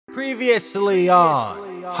Previously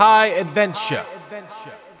on High Adventure.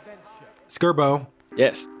 Skirbo,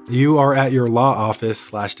 Yes. you are at your law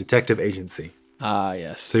office / detective agency. Ah,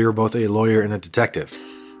 yes. So you're both a lawyer and a detective.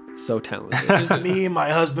 So talented. Me and my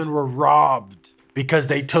husband were robbed because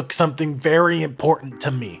they took something very important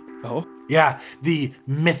to me. Oh? Yeah, the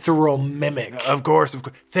mithril mimic. Of course.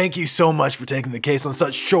 Thank you so much for taking the case on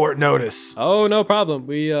such short notice. Oh, no problem.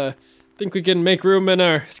 We think we can make room in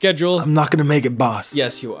our schedule. I'm not going to make it, boss.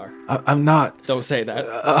 Yes, you are. I'm not. Don't say that.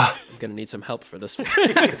 I'm gonna need some help for this one.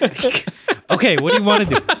 Okay, what do you want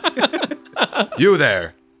to do? You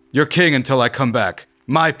there. You're king until I come back.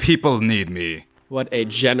 My people need me. What a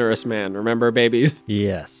generous man. Remember, baby?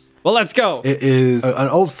 Yes. Well, let's go. It is an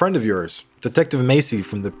old friend of yours, Detective Macy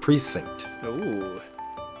from the precinct. Ooh.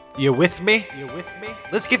 You with me?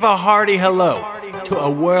 Let's give a hearty hello to a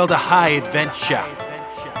world of high adventure.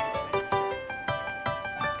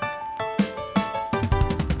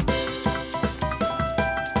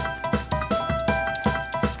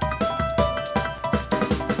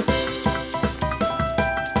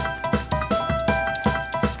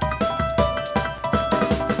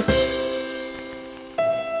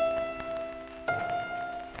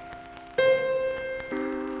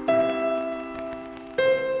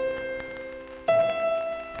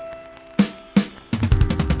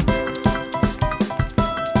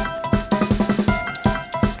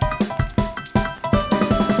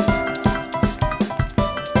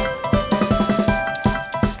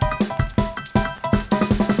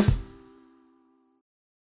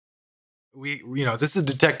 This is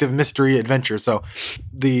detective mystery adventure, so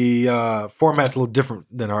the format's a little different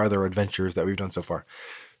than our other adventures that we've done so far.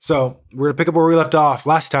 So we're gonna pick up where we left off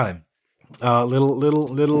last time.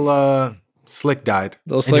 Little Slick died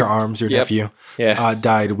Little in Slick. your arms. Your Yep. nephew Yeah.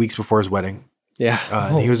 died weeks before his wedding. Yeah.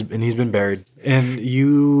 And he's been buried. And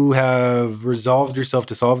you have resolved yourself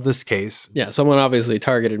to solve this case. Yeah, someone obviously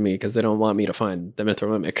targeted me because they don't want me to find the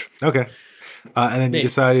mithril mimic. Okay. And then you Me.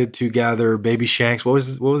 decided to gather Baby Shanks. What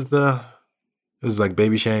was the? It was like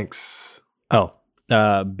Baby Shanks, Oh,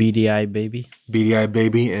 BDI baby. BDI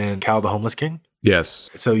Baby, and Cal the Homeless King. Yes.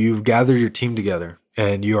 So you've gathered your team together,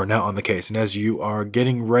 and you are now on the case. And as you are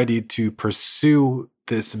getting ready to pursue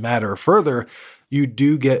this matter further, you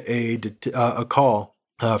do get a call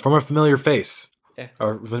from a familiar face. Yeah.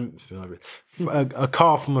 Or a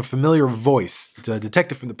call from a familiar voice. It's a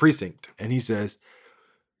detective from the precinct, and he says,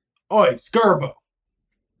 "Oi, Skirbo,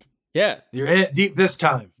 Yeah. you're in it deep this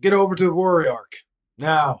time. Get over to the Warrior Arc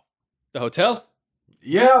now." The hotel?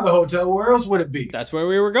 Yeah, the hotel. Where else would it be? That's where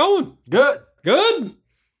we were going. Good. Good.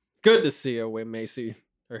 Good to see you, Wim Macy,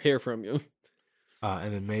 or hear from you.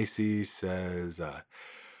 And then Macy says,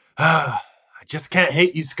 I just can't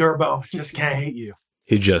hate you, Skirbo. Just can't hate you.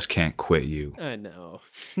 He just can't quit you. I know.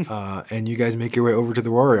 And you guys make your way over to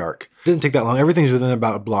the Warrior Arc. It doesn't take that long. Everything's within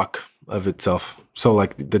about a block of itself. So,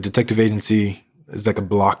 like, the detective agency is like a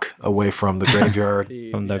block away from the graveyard.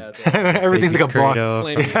 From the- Everything's like a block.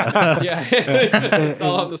 Flaming. Yeah. It's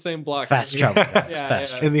all on the same block. Fast travel. Yeah, Fast yeah.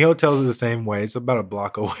 travel. And the hotels are the same way. It's about a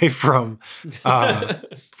block away from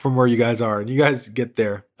where you guys are. And you guys get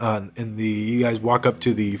there. You guys walk up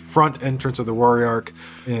to the front entrance of the Warrior Arc,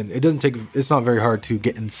 and it's not very hard to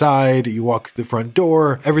get inside. You walk through the front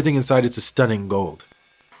door. Everything inside is a stunning gold.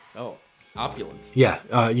 Oh, opulent. Yeah.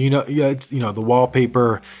 It's the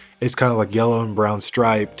wallpaper is kind of like yellow and brown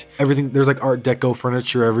striped. Everything, there's like Art Deco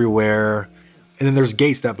furniture everywhere. And then there's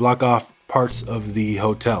gates that block off parts of the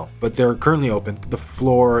hotel, but they're currently open. The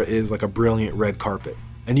floor is like a brilliant red carpet.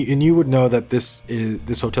 And you would know that this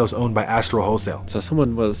hotel is owned by Astro Wholesale. So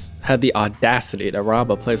someone had the audacity to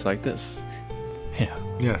rob a place like this. Yeah.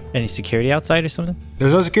 Yeah. Any security outside or something?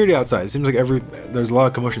 There's no security outside. It seems like there's a lot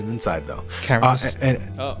of commotion inside though. Cameras? And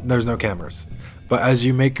Oh. there's no cameras. But as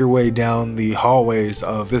you make your way down the hallways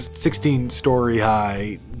of this 16-story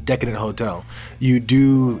high decadent hotel, you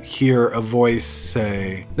do hear a voice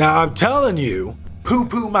say, "Now I'm telling you,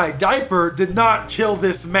 poo-poo my diaper did not kill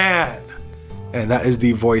this man." And that is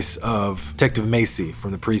the voice of Detective Macy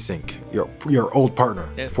from the precinct, your old partner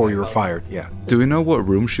Yeah, before you were my fired. Yeah. Do we know what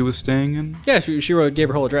room she was staying in? Yeah, she gave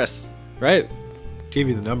her whole address, right? Gave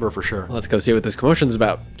you the number for sure. Well, let's go see what this commotion's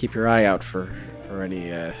about. Keep your eye out for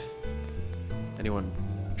anyone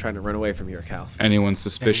trying to run away from your Cal. Anyone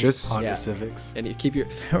suspicious? Honda Yeah. Civics. And you keep your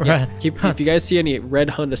Right. if you guys see any red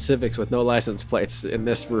Honda Civics with no license plates in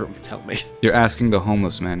this room, tell me. You're asking the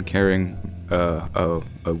homeless man carrying a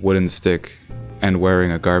wooden stick and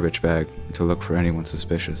wearing a garbage bag to look for anyone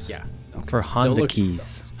suspicious. Yeah. For Honda look-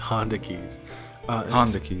 keys. Honda keys.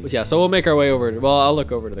 Honda keys. Yeah, so we'll make our way over. Well, I'll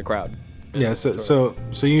look over to the crowd. Yeah, so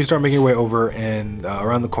you start making your way over and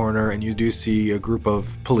around the corner, and you do see a group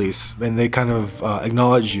of police, and they kind of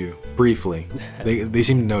acknowledge you briefly. They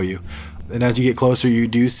seem to know you. And as you get closer, you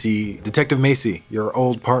do see Detective Macy, your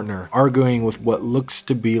old partner, arguing with what looks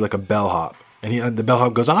to be like a bellhop. And the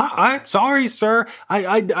bellhop goes, "I'm sorry, sir.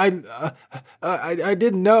 I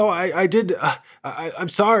didn't know. I'm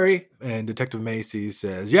sorry." And Detective Macy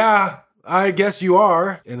says, "Yeah, I guess you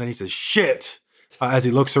are." And then he says, "Shit." As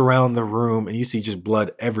he looks around the room, and you see just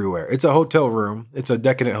blood everywhere. It's a hotel room. It's a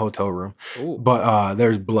decadent hotel room. Ooh. But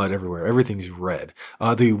there's blood everywhere. Everything's red.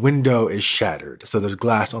 The window is shattered, so there's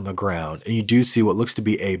glass on the ground. And you do see what looks to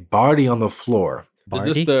be a body on the floor. Is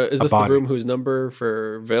this the body. room whose number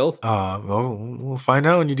for Vil? Well, we'll find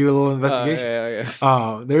out when you do a little investigation.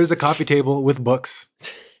 Yeah. There's a coffee table with books.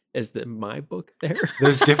 Is my book there?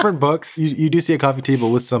 There's different books. You do see a coffee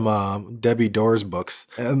table with some Debbie Doors books,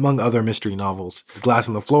 among other mystery novels. There's glass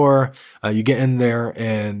on the floor. You get in there,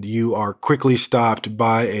 and you are quickly stopped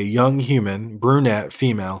by a young human, brunette,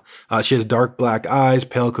 female. She has dark black eyes,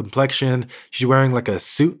 pale complexion. She's wearing like a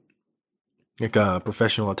suit, like a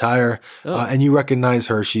professional attire. And you recognize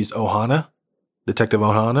her. She's Ohana, Detective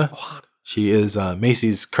Ohana. She is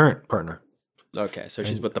Macy's current partner. Okay, so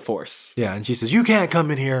she's with the Force. Yeah, and she says, "You can't come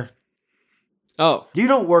in here. Oh, You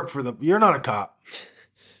don't work for you're not a cop."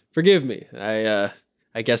 forgive me. I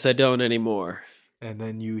guess I don't anymore. And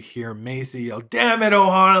then you hear Macy yell, "Damn it,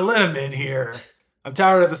 Ohana, let him in here. I'm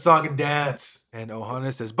tired of the song and dance." And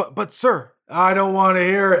Ohana says, But sir, I don't want to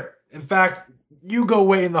hear it. In fact, you go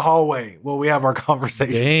wait in the hallway while we have our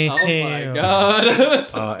conversation." Damn. Oh my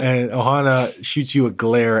god. And Ohana shoots you a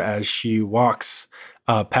glare as she walks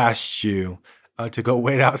past you to go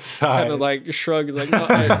wait outside. Kind of like shrugs, like, no,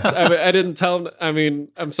 I didn't tell him. I mean,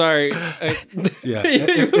 I'm sorry. Yeah,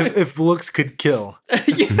 if looks could kill.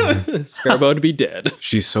 Scarbo to be dead.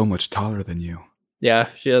 She's so much taller than you. Yeah,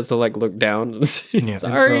 she has to like look down. And Yeah,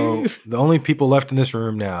 sorry. and so the only people left in this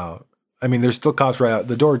room now, I mean, there's still cops right out.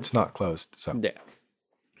 The door's not closed, so Yeah.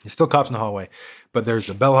 there's still cops in the hallway. But there's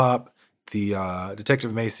the bellhop, the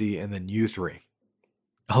Detective Macy, and then you three.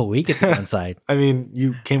 Oh, we get to go inside. I mean,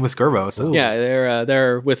 you came with Skirbo, so Yeah,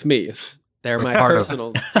 they're with me. They're my part of-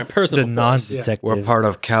 personal The force. non-detective. We're part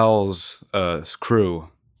of Cal's crew.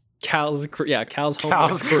 Cal's crew. Yeah, Cal's home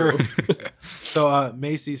Cal's crew. So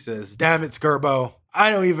Macy says, "Damn it, Skirbo,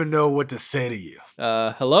 I don't even know what to say to you."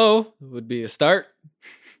 Hello would be a start.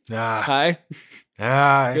 Nah, Hi,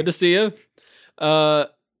 nah. good to see you.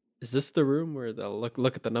 Is this the room where the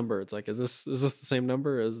look at the number? It's like, is this the same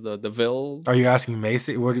number as the Vil? Are you asking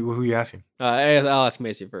Macy? Who are you asking? I'll ask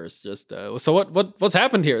Macy first. Just so what's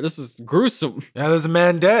happened here? This is gruesome. Yeah, there's a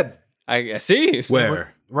man dead I see.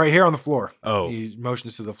 Where? right here on the floor. Oh. He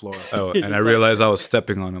motions to the floor. Oh, and I realized I was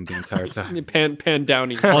stepping on him the entire time. Pan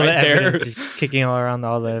downy All right the there. evidence is kicking all around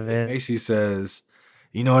all the evidence. Macy says,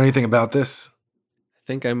 "You know anything about this?" I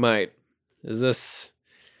think I might. Is this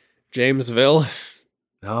Jamesville?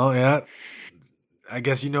 No, yeah. I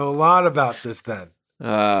guess you know a lot about this then.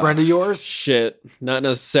 Friend Friend of yours? Shit, not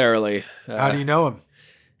necessarily. How do you know him?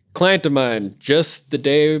 Client of mine, just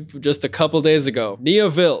a couple days ago, Nia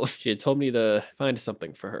Vil. She had told me to find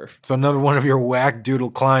something for her. So another one of your whack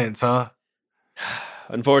doodle clients, huh?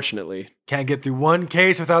 Unfortunately. Can't get through one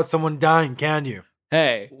case without someone dying, can you?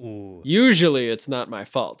 Hey, Ooh. usually it's not my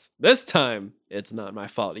fault. This time, it's not my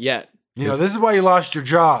fault yet. You know, this is why you lost your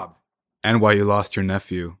job. And why you lost your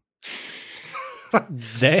nephew. I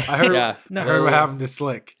heard, Yeah. I heard what happened to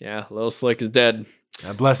Slick. Yeah, Lil Slick is dead.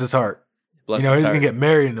 Bless his heart. Bless you know, his he's going heart. to get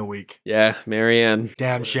married in a week. Yeah, Marianne.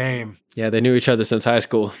 Damn shame. Yeah, they knew each other since high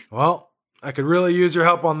school. Well, I could really use your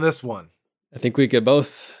help on this one. I think we could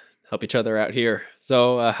both help each other out here.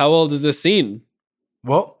 So, how old is this scene?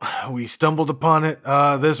 Well, we stumbled upon it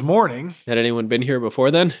this morning. Had anyone been here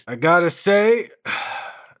before then? I gotta say,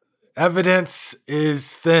 evidence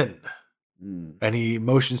is thin. And he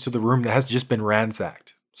motions to the room that has just been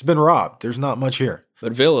ransacked. It's been robbed. There's not much here.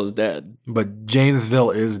 But Vil is dead. But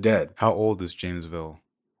Jamesville is dead. How old is Jamesville?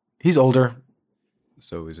 He's older.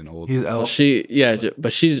 So he's an old. He's Well, elf. she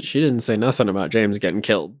didn't say nothing about James getting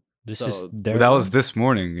killed. This So, is Well, their that was this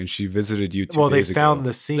morning, and she visited you 2 Well, they days found ago.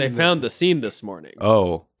 the scene. They found the scene this morning.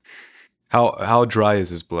 Oh, how dry is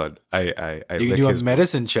his blood? I You lick can do a his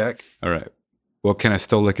medicine check. blood. All right. Well, can I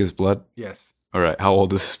still lick his blood? Yes. All right. How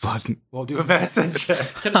old is his blood? We'll do a medicine check.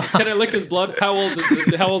 Can I lick his blood? How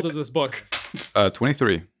old is this book?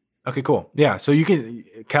 23. Okay, cool. Yeah, so you can,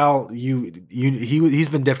 Cal. He's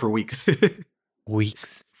been dead for weeks,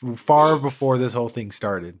 weeks. far before this whole thing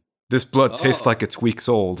started. This blood tastes Oh. like it's weeks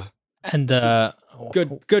old. And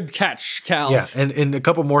Good catch, Cal. Yeah, and a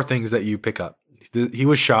couple more things that you pick up. He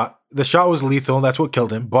was shot The shot was lethal. That's what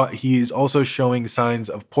killed him. But he's also showing signs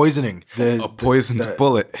of poisoning. A poisoned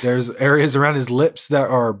bullet. There's areas around his lips that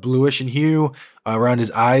are bluish in hue. Around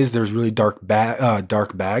his eyes, there's really dark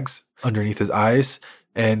bags underneath his eyes.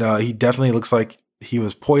 And he definitely looks like he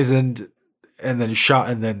was poisoned and then shot,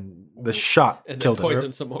 and then the shot And then killed him.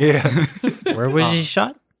 poisoned some more. Yeah. Where was he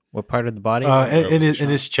shot? What part of the body? in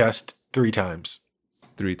his chest 3 times.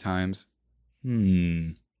 3 times.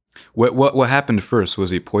 What happened first? Was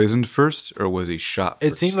he poisoned first, or was he shot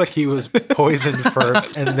first? It seems like he was poisoned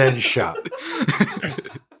first and then shot.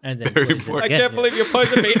 And then Very poisoned important. I again, can't believe you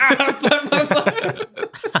poisoned me.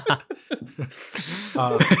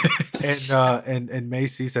 And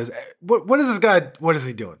Macy says, "What is this guy? What is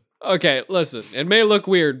he doing?" Okay, listen. It may look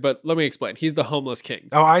weird, but let me explain. He's the homeless king.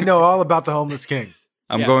 Oh, I know all about the homeless king.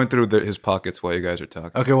 I'm Yeah. going through his pockets while you guys are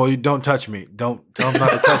talking. Okay, well, you don't touch me. Don't tell him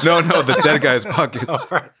not to touch me. No, the dead guy's pockets. All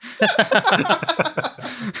right.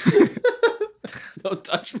 Don't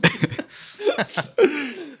touch me.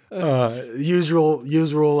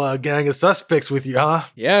 Usual gang of suspects with you, huh?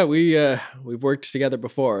 Yeah, we've worked together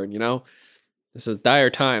before, and this is dire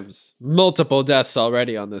times. Multiple deaths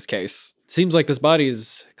already on this case. Seems like this body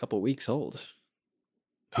is a couple weeks old.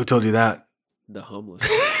 Who told you that? The homeless.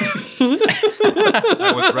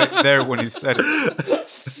 I was right there when he said it.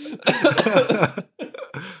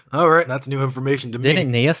 All right, that's new information to me.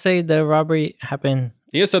 Didn't Nia say the robbery happened?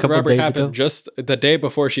 Nia said the Couple robbery days happened ago? just the day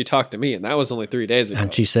before she talked to me, and that was only 3 days ago.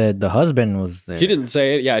 And she said the husband was there. She didn't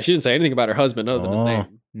say it. Yeah, she didn't say anything about her husband other than his Oh.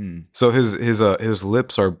 name. So his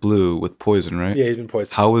lips are blue with poison, right? Yeah, he's been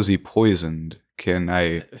poisoned. How was he poisoned?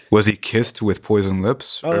 Was he kissed with poisoned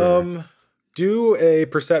lips? Or, Do a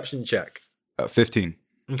perception check. 15.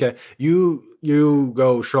 Okay, you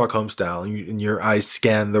go Sherlock Holmes style, and your eyes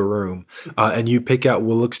scan the room, and you pick out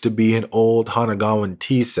what looks to be an old Hanagawan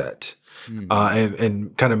tea set.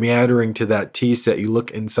 And kind of meandering to that tea set, you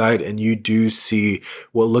look inside and you do see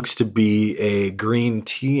what looks to be a green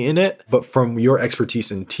tea in it. But from your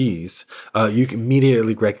expertise in teas, you can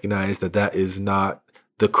immediately recognize that is not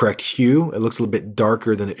the correct hue. It looks a little bit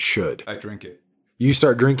darker than it should. I drink it. You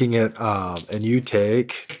start drinking it, and you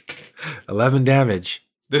take 11 damage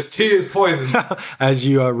This tea is poison. as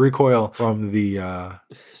you recoil from the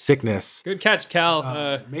sickness. Good catch,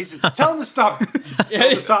 Cal. Mason, tell him to stop. Tell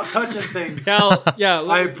him to stop touching things. Cal, yeah.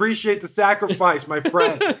 I appreciate the sacrifice, my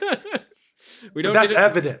friend. we But don't that's need it.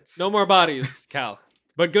 evidence. No more bodies, Cal.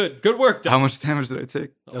 But good work. How much damage did I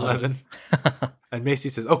take? 11. And Macy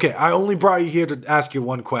says, "Okay, I only brought you here to ask you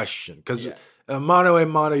one question because Yeah. Mano and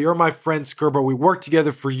Mano, you're my friend Skirbo. We worked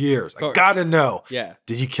together for years. I course. gotta know. Yeah.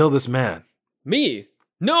 Did you kill this man? Me?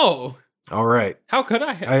 No. All right. How could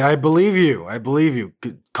I? I believe you. I believe you.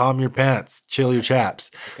 Calm your pants. Chill your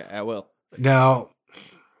chaps. Okay, I will. Now,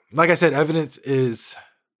 like I said, evidence is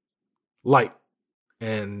light.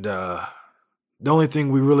 And the only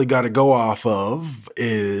thing we really got to go off of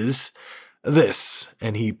is this.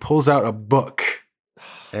 And he pulls out a book.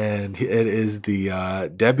 And it is the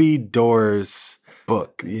Debbie Doors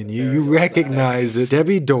book. And you Very Old recognize it.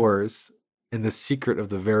 Debbie Doors and the Secret of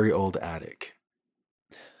the Very Old Attic.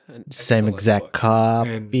 An Same excellent exact book. copy.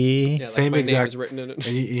 Yeah, like Same my name exact- is written in it.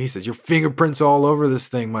 And he says, "Your fingerprints all over this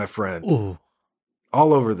thing, my friend. Ooh.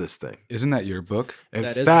 All over this thing." Isn't that your book? In That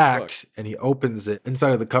is his fact, and he opens it.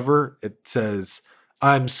 Inside of the cover, it says,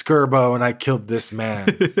 "I'm Skirbo and I killed this man."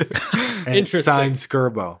 And it's Interesting. signed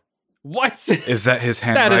Skirbo. What? Is that his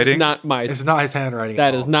That handwriting? is not my. It's not his handwriting. That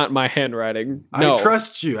at is all. not my handwriting. No, I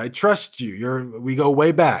trust you. I trust you. We go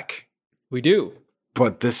way back. we do.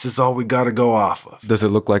 But this is all we got to go off of. Does it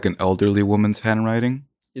look like an elderly woman's handwriting?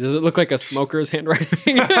 Does it look like a smoker's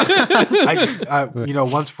handwriting?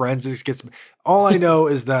 Once forensics gets, all I know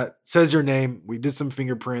is that says your name. We did some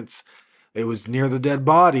fingerprints. It was near the dead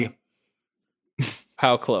body,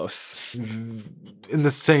 How close? in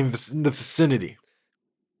the vicinity.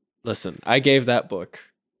 Listen, I gave that book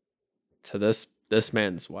to this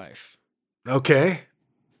man's wife Okay,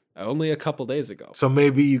 only a couple days ago. so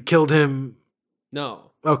maybe you killed him.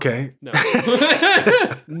 No, Okay, no,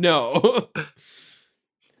 no.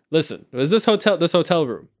 Listen, is this hotel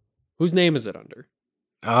room? Whose name is it under?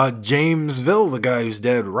 Jamesville, the guy who's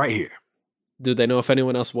dead, right here. Do they know if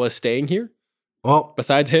anyone else was staying here Well,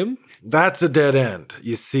 besides him? that's a dead end.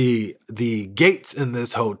 You see, the gates in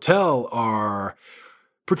this hotel are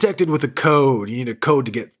protected with a code. You need a code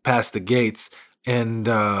to get past the gates, and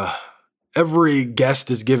every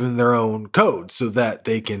guest is given their own code so that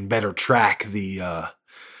they can better track the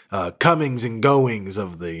comings and goings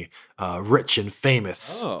of the rich and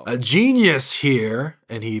famous. Oh. A genius here,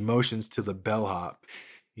 and he motions to the bellhop.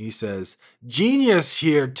 He says, "Genius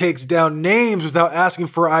here takes down names without asking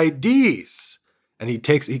for IDs." And he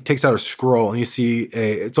takes out a scroll, and you see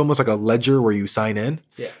it's almost like a ledger where you sign in.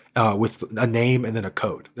 Yeah. With a name and then a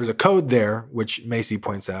code. There's a code there, which Macy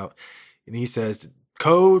points out, and he says,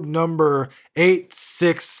 "Code number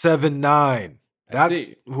 8679." That's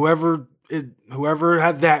see. whoever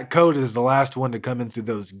had that code is the last one to come in through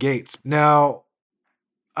those gates. Now,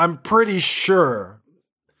 I'm pretty sure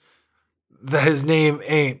that his name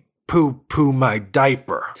ain't Poo Poo My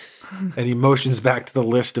Diaper. And he motions back to the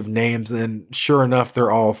list of names, and sure enough,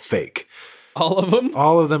 they're all fake. All of them?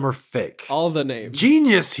 All of them are fake. All of the names.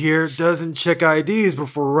 Genius here doesn't check IDs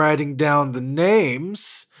before writing down the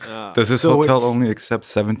names. Does this So hotel it's- only accept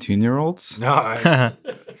 17-year-olds? No,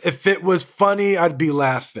 if it was funny, I'd be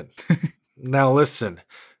laughing. Now listen,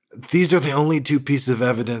 these are the only two pieces of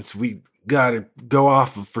evidence we gotta go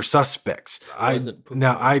off of for suspects. wasn't Poo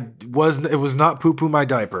Poo. It was not Poo Poo My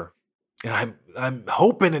Diaper. And I'm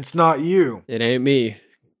hoping it's not you. It ain't me.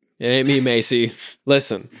 It ain't me, Macy.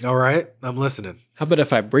 Listen, All right, I'm listening. how about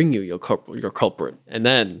if I bring you your culprit, and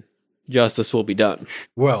then justice will be done?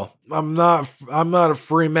 Well, I'm not a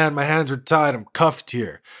free man. My hands are tied. I'm cuffed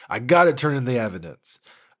here. I gotta turn in the evidence.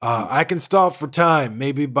 I can stop for time,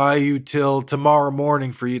 maybe buy you till tomorrow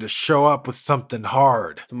morning for you to show up with something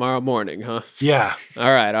hard. Tomorrow morning, huh? Yeah.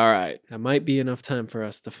 All right. That might be enough time for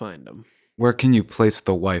us to find him. Where can you place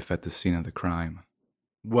the wife at the scene of the crime?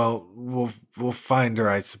 Well, we'll find her,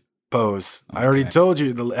 I suppose. I already Okay. told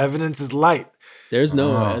you the evidence is light. There's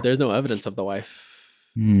no Oh. there's no evidence of the wife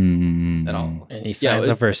Hmm. at all. Any Yeah, signs is-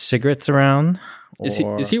 of her cigarettes around?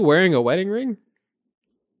 Is he wearing a wedding ring?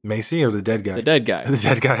 Macy or the dead guy? The dead guy. The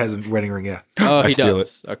dead guy has a wedding ring. Yeah. Oh, I he steal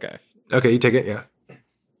does. Okay. Okay, you take it. Yeah.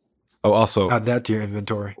 Oh, also, Add that to your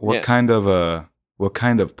inventory. what Yeah. kind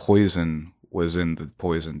of poison was in the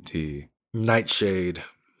poison tea? Nightshade.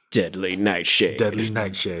 Deadly nightshade. Deadly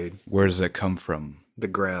nightshade. Where does it come from? The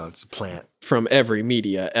ground. It's a plant. From every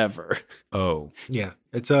media ever. Oh, Yeah.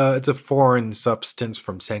 It's a foreign substance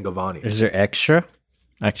from Sangovani. Is there extra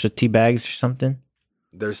tea bags or something?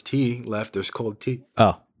 There's tea left. There's cold tea.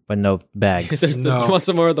 Oh, but no bags. No. You want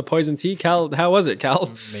some more of the poison tea? Cal, how was it,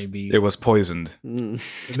 Cal? Maybe. it was poisoned. Mm.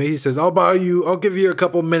 And Macy says, I'll give you a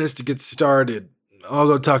couple minutes to get started. I'll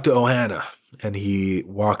go talk to Ohana. And he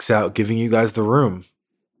walks out, giving you guys the room.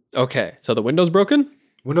 Okay, so the window's broken?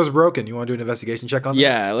 Window's broken. You want to do an investigation check on that?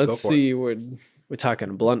 Yeah, Go let's for it. see. We're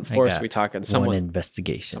talking blunt I force. got We talking One someone,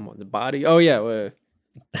 investigation. someone's body. Oh yeah. Well,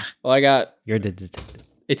 I got You're the detective.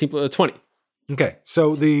 18 plus 20. Okay,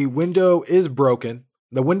 so the window is broken.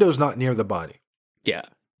 The window's not near the body. Yeah,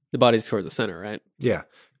 the body's towards the center, right? Yeah.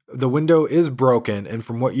 The window is broken, and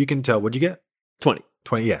from what you can tell, what'd you get? 20.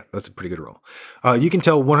 20. Yeah, that's a pretty good roll. You can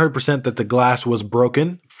tell 100% that the glass was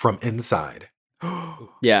broken from inside.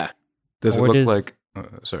 Yeah. Does it Where look does- like?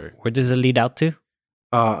 Sorry. Where does it lead out to?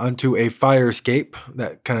 Onto a fire escape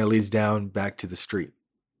that kind of leads down back to the street.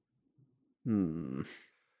 Hmm.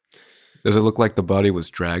 Does it look like the body was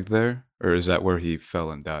dragged there, or is that where he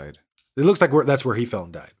fell and died? It looks like that's where he fell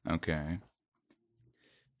and died. Okay.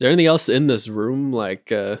 Is there anything else in this room?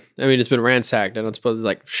 Like, I mean, it's been ransacked. I don't suppose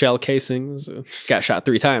like shell casings. Got shot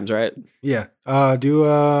 3 times, right? Yeah. Do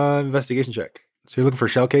a investigation check. So you're looking for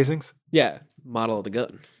shell casings? Yeah. Model of the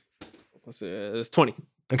gun. It's 20.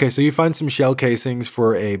 Okay, so you find some shell casings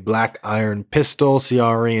for a black iron pistol,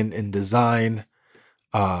 Ciarian in design.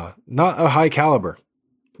 Not a high caliber.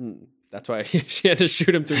 Hmm. That's why she had to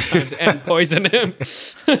shoot him 3 times and poison him.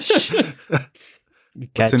 Can I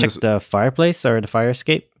What's in check his- the fireplace or the fire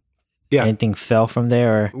escape? Yeah. Anything fell from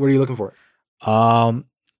there? What are you looking for? Or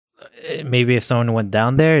maybe if someone went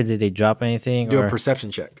down there, did they drop anything? Do or a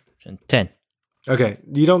perception check. 10. Okay,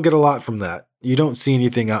 you don't get a lot from that. You don't see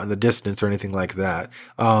anything out in the distance or anything like that.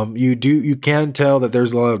 You can tell that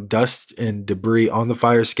there's a lot of dust and debris on the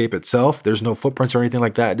fire escape itself. There's no footprints or anything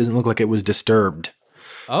like that. It doesn't look like it was disturbed.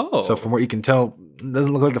 Oh. So from what you can tell, it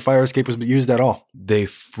doesn't look like the fire escape was used at all. They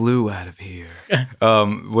flew out of here.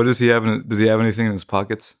 What does he have? Does he have anything in his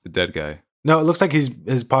pockets? The dead guy. No, it looks like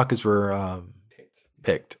his pockets were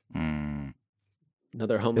picked. Mm.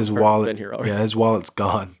 Another homeless His person wallet, been here already. yeah, his wallet's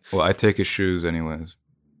gone. Well, I take his shoes anyways.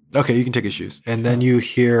 Okay, you can take his shoes, and then you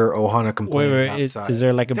hear Ohana complaining outside. Is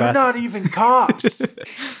there like a They're bathroom? not even cops.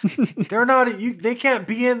 They're not. They can't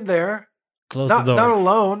be in there. Close Not the door.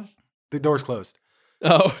 alone. The door's closed.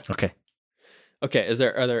 Oh. Okay. Okay.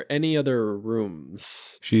 Are there any other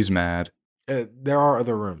rooms? She's mad. There are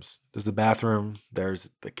other rooms. There's the bathroom. There's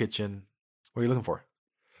the kitchen. What are you looking for?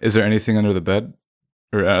 Is there anything under the bed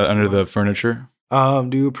or under the furniture?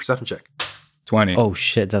 Do a perception check. 20. Oh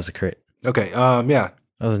shit, that's a crit. Okay. Yeah.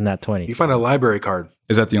 That was not 20. You find a library card.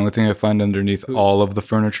 Is that the only thing I find underneath all of the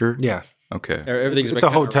furniture? Yeah. Okay. Everything's It's a been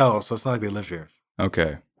kinda- hotel, so it's not like they live here.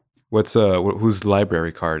 Okay. What's whose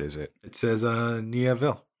library card is it? It says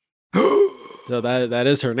Niaville. So that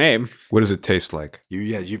is her name. What does it taste like?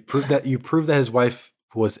 You prove that his wife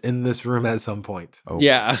was in this room at some point. Oh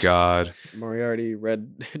Yeah. God. Moriarty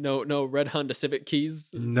no red Honda Civic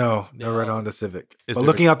keys. No No. red Honda Civic. Is But there-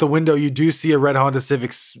 looking out the window, you do see a red Honda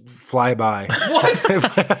Civic fly by.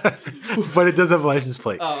 What? But it does have a license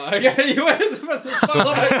plate. Oh, okay. You was about to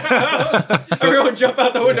follow my Everyone jump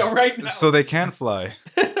out the window right now. So they can fly.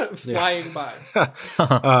 Flying by.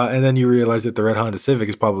 And then you realize that the red Honda Civic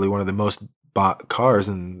is probably one of the most bought cars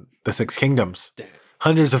in the Six Kingdoms. Damn.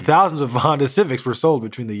 Hundreds of thousands of Honda Civics were sold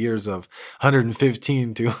between the years of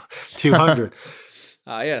 115 to 200.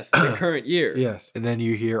 Yes, the current year. Yes. And then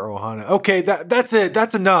you hear Ohana, okay, that's it.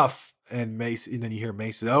 That's enough. And Mace, and then you hear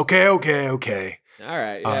Mace, okay. All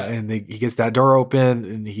right. Yeah. And he gets that door open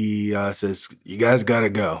and he says, you guys got to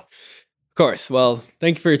go. Of course. Well,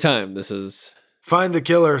 thank you for your time. This is Find the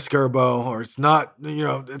killer, Skirbo, or it's not,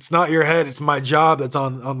 it's not your head. It's my job that's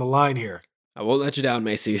on the line here. I won't let you down,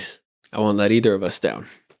 Macy. I won't let either of us down.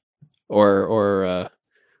 Or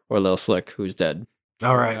Lil Slick, who's dead.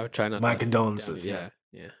 All I right. would try not My to condolences. down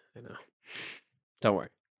you. Yeah, I know. Don't worry.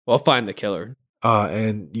 We'll find the killer.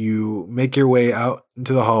 And you make your way out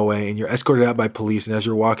into the hallway and you're escorted out by police. And as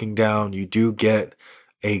you're walking down, you do get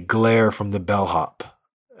a glare from the bellhop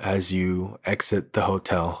as you exit the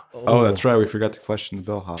hotel. Oh, that's right. We forgot to question the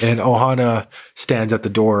bellhop. And Ohana stands at the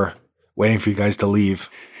door waiting for you guys to leave.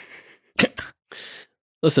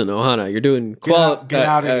 Listen, Ohana, you're doing Get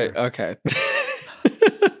out of here. Okay.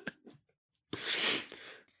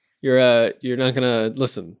 You're not gonna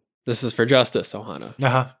listen. This is for justice, Ohana.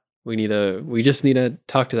 Uh-huh. We just need to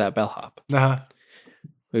talk to that bellhop. Uh-huh.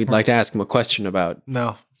 We'd like to ask him a question about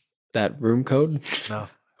No. that room code. No.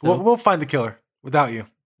 We'll find the killer without you.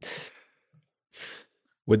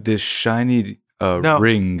 Would this shiny No.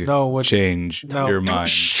 ring No. change No. your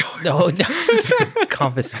mind? No.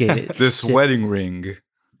 Confiscated. This Shit. wedding ring.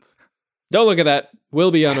 Don't look at that.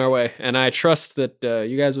 We'll be on our way, and I trust that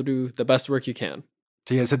you guys will do the best work you can.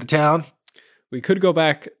 So you guys hit the town? We could go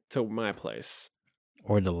back to my place.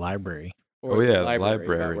 Or the library. Or Oh, the yeah, the library,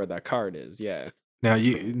 library. about where that card is. Yeah. Now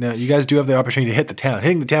you guys do have the opportunity to hit the town.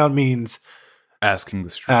 Hitting the town means Asking the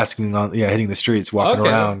streets. hitting the streets, walking Okay.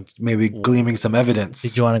 around, maybe gleaming some evidence.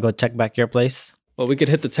 Did you want to go check back your place? Well, we could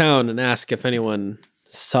hit the town and ask if anyone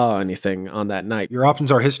saw anything on that night. Your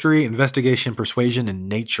options are history, investigation, persuasion, and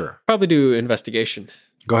nature. Probably do investigation.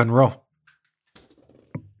 Go ahead and roll.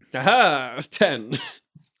 Aha! 10.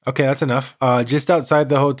 Okay, that's enough. Just outside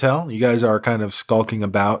the hotel, you guys are kind of skulking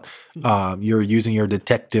about. You're using your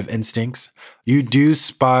detective instincts. You do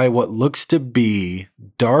spy what looks to be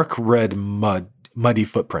dark red muddy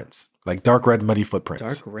footprints, like dark red muddy footprints.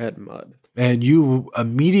 Dark red mud. And you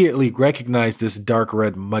immediately recognize this dark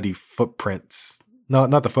red muddy footprints. No,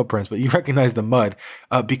 not the footprints, but you recognize the mud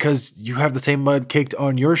because you have the same mud caked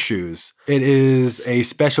on your shoes. It is a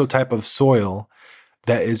special type of soil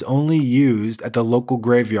that is only used at the local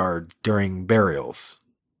graveyard during burials.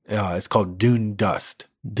 It's called dune dust.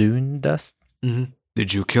 Dune dust?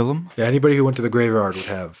 Did you kill him? Yeah, anybody who went to the graveyard would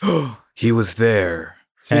have. He was there.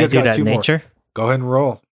 So Can I you guys do got that two more. nature? Go ahead and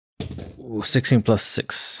roll. Ooh, 16 plus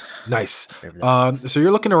 6. Nice. So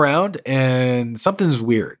you're looking around and something's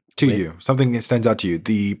weird to you. Something that stands out to you.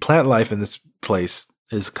 The plant life in this place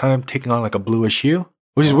is kind of taking on like a bluish hue,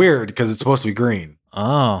 which is weird because it's supposed to be green.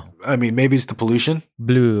 Oh, I mean, maybe it's the pollution.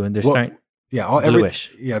 blue. And they're Well, starting, Yeah, Bluish.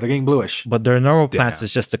 Yeah, they're getting bluish. but their normal plants Damn.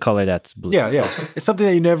 is just the color that's blue. Yeah. It's something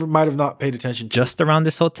that you never might have not paid attention to. Just around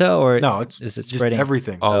this hotel, or No, it's is it just spreading?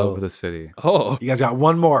 everything. All Oh. over the city. Oh. You guys got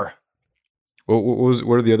one more.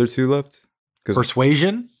 What are the other two left? 'Cause-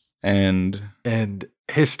 Persuasion and and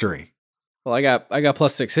history. Well, I got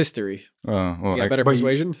plus 6 history. well, You got I, better but you-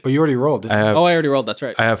 persuasion? But you already rolled, didn't I you? have Oh, I already rolled. That's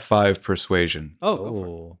right. I have 5 persuasion. Oh, go for it.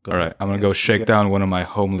 Oh, go All right, I'm gonna Yes, go you shake get- down one of my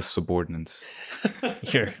homeless subordinates.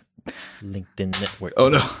 Your LinkedIn network. Oh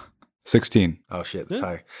no, 16. Oh shit, that's Yeah.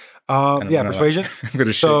 high. And I'm Yeah, gonna- persuasion. I'm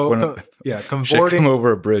gonna shake So one of, yeah, shake them convorting.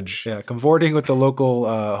 over a bridge. Yeah, convorting with the local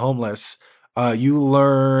homeless.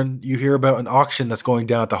 You hear about an auction that's going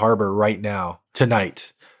down at the harbor right now,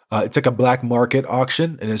 tonight. It's like a black market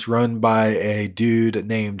auction, and it's run by a dude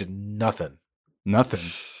named Nothing. Nothing.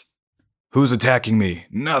 Who's attacking me?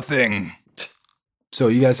 Nothing. So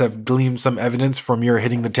you guys have gleaned some evidence from your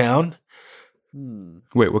hitting the town. Hmm.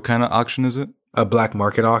 Wait, what kind of auction is it? A black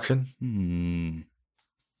market auction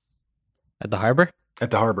At the harbor? at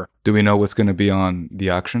the harbor. Do we know what's going to be on the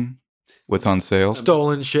auction? What's on sale?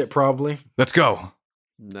 Stolen shit, probably. Let's go.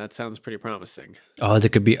 That sounds pretty promising. Oh, they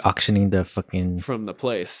could be auctioning the fucking From the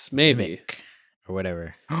place, maybe. mimic or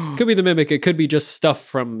whatever. Could be the mimic. It could be just stuff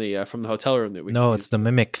from the hotel room that we. No, could it's use the to-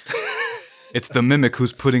 mimic. It's the mimic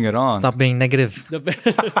who's putting it on. Stop being negative. We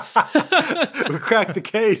cracked the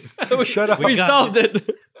case. Shut up. We solved it.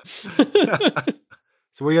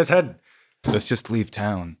 So where you guys heading? Let's just leave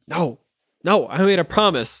town. No, I made a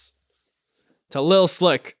promise to Lil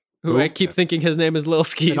Slick, who I keep thinking his name is Lil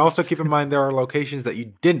Skis. And also keep in mind there are locations that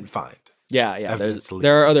you didn't find. yeah. evidence to leave.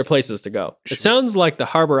 There are other places to go. It sounds like the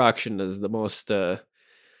harbor auction is the most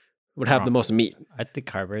would have the most meat. I think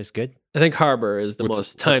Harbor is good. I think harbor is the What's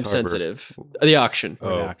most Harbor? time sensitive. The auction.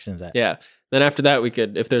 Where Oh. the auction's at. Yeah. Then after that, we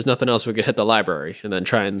could, if there's nothing else, we could hit the library and then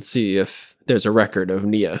try and see if there's a record of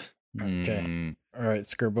Nia. Okay. Mm. All right,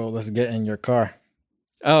 Skirbo, let's get in your car.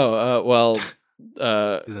 Oh, well,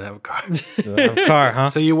 Doesn't have a car. Do they have a car, huh?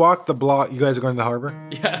 So you walk the block. You guys are going to the harbor?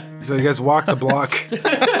 yeah. So you guys walk the block.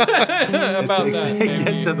 About It takes that. to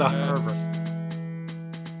get to the harbor.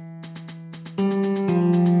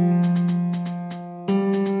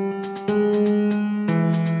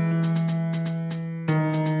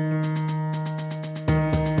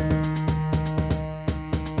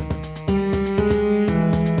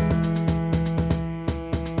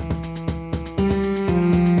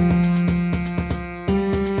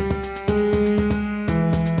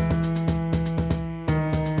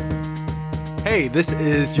 Hey, this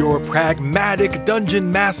is your pragmatic dungeon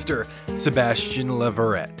master, Sebastian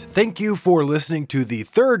Leverett. Thank you for listening to the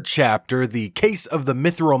third chapter, The Case of the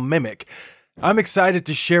Mithril Mimic. I'm excited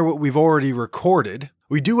to share what we've already recorded.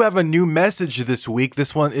 We do have a new message this week.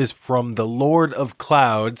 This one is from the Lord of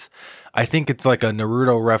Clouds. I think it's like a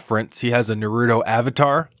Naruto reference. He has a Naruto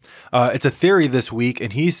avatar. It's a theory this week,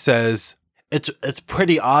 and he says, It's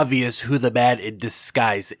pretty obvious who the man in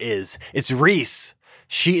disguise is. It's Reese.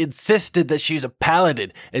 She insisted that she's a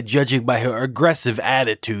paladin, and judging by her aggressive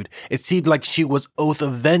attitude, it seemed like she was Oath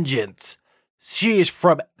of Vengeance. She is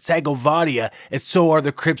from Sagovadia, and so are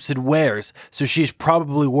the Crimson Wares, so she's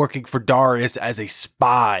probably working for Darius as a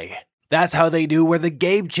spy. That's how they knew where the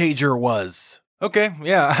Game Changer was. Okay,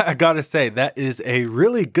 yeah, I gotta say, that is a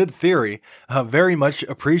really good theory. Very much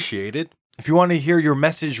appreciated. If you want to hear your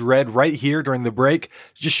message read right here during the break,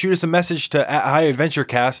 just shoot us a message to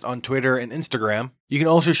 @HighAdventureCast on Twitter and Instagram. You can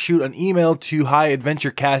also shoot an email to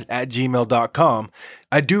highadventurecast@gmail.com.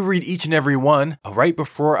 I do read each and every one right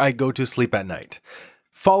before I go to sleep at night.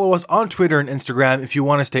 Follow us on Twitter and Instagram if you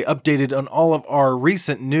want to stay updated on all of our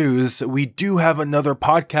recent news. We do have another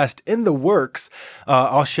podcast in the works.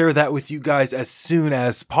 I'll share that with you guys as soon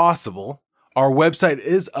as possible. Our website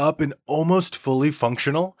is up and almost fully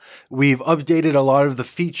functional. We've updated a lot of the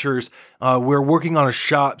features. We're working on a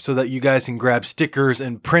shop so that you guys can grab stickers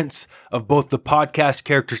and prints of both the podcast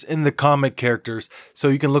characters and the comic characters. So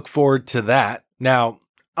you can look forward to that. Now,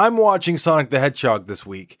 I'm watching Sonic the Hedgehog this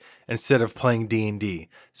week instead of playing D&D.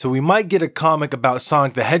 So we might get a comic about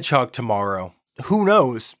Sonic the Hedgehog tomorrow. Who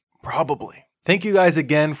knows? Probably. Thank you guys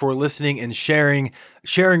again for listening and sharing.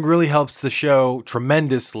 Sharing really helps the show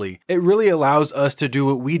tremendously. It really allows us to do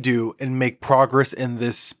what we do and make progress in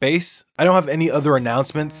this space. I don't have any other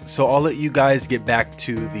announcements, so I'll let you guys get back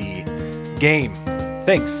to the game.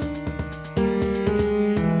 Thanks.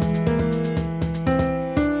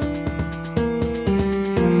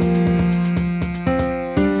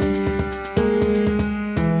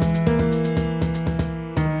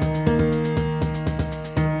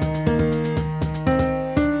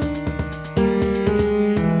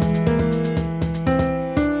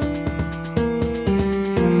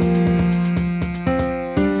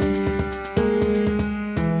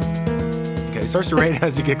 It starts to rain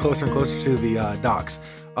as you get closer and closer to the docks.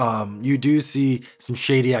 You do see some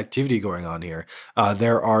shady activity going on here.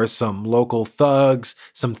 There are some local thugs,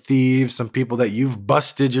 some thieves, some people that you've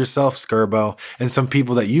busted yourself, Skirbo, and some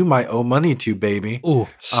people that you might owe money to, baby. Ooh.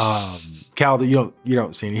 Cal, you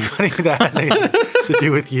don't see anybody that has anything to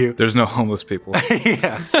do with you. There's no homeless people.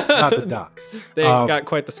 Yeah, not the docks. They got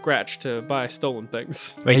quite the scratch to buy stolen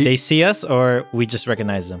things. Wait, Hey- they see us or we just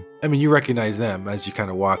recognize them? I mean, you recognize them as you kind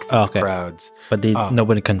of walk through Okay. the crowds. But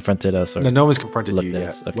nobody confronted us or No one's confronted looked you at yet.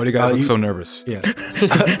 us. Okay. Why do you guys look you- so nervous? Yeah.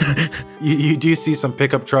 you do see some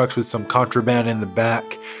pickup trucks with some contraband in the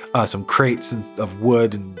back, some crates of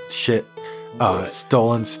wood and shit,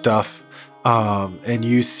 stolen stuff. And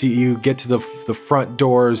you get to the front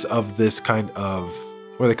doors of this kind of,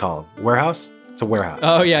 what do they call them? Warehouse? It's a warehouse.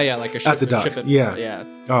 Oh yeah, like a ship. At the docks, ship yeah.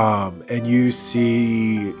 yeah. And you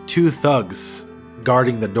see two thugs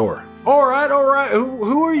guarding the door. All right.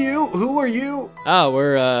 Who are you? Oh,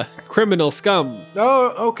 we're criminal scum.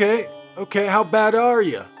 Oh, okay. How bad are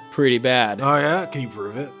you? pretty bad. Oh yeah, can you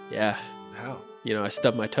prove it? Yeah. How? You know, I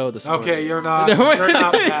stubbed my toe this morning. Okay, you're not. You're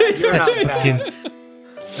not bad. You're not bad.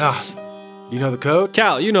 You know the code?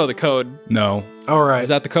 Cal, you know the code. No. All right. Is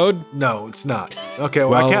that the code? No, it's not. Okay,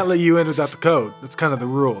 well, I Well- can't let you in without the code. That's kind of the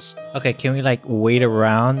rules. Okay, can we like wait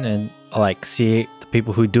around and like see the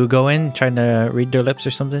people who do go in trying to read their lips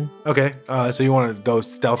or something? Okay, so you want to go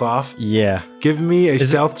stealth off? Yeah. Give me a Is it-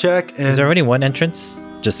 stealth check. And Is there only one entrance?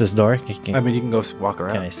 Just this door? I mean, you can go walk Can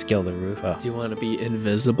I around. scale the roof? Oh. Do you want to be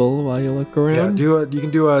invisible while you look Yeah, around? you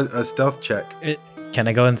can do a stealth check. Can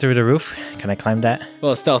I go in through the roof? Can I climb that?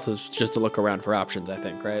 Well, stealth is just to look around for options, I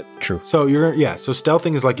think, right? True. So so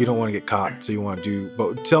stealthing is like you don't want to get caught, so you want to do.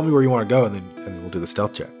 But tell me where you want to go, and we'll do the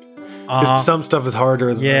stealth check. Because some stuff is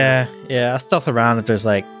harder. Than yeah. I'll stealth around if there's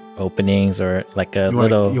like openings or like a you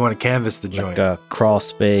little want to canvas the joint. like a crawl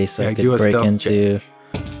space Yeah, I do a could break stealth into.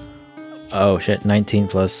 Oh shit! 19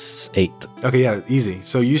 plus 8. Okay, yeah, easy.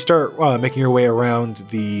 So you start making your way around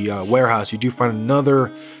the warehouse. You do find another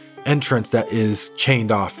entrance that is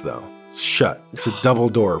chained off, though. It's shut. It's a double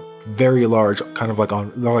door, very large, kind of like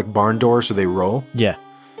they're like barn doors, so they roll. Yeah.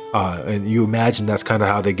 And you imagine that's kind of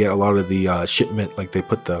how they get a lot of the shipment, like they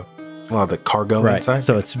put a lot of the cargo Right. inside.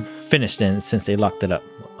 So it's finished then since they locked it up.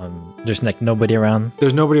 There's like nobody around.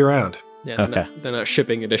 There's nobody around. Yeah, Okay. They're not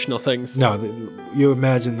shipping additional things. No, you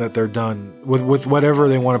imagine that they're done with whatever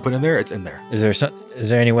they want to put in there. It's in there. Is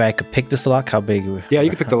there any way I could pick this lock? How big? Yeah,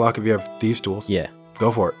 you can pick the lock if you have thieves' tools. Yeah.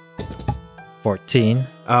 Go for it. 14.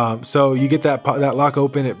 So you get that lock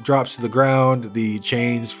open. It drops to the ground. The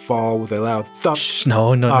chains fall with a loud thump. Shh,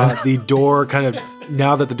 no. The door kind of,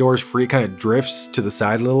 now that the door is free, kind of drifts to the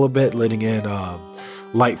side a little bit, letting in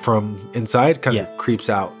light from inside. Kind Yeah. of creeps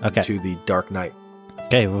out Okay. into the dark night.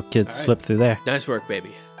 Okay, we could right. slip through there. Nice work,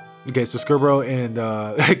 baby. Okay, so Scarborough and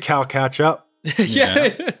Cal catch up,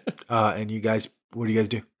 Yeah. and you guys, what do you guys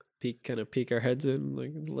do? Peek our heads in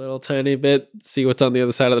like a little tiny bit, see what's on the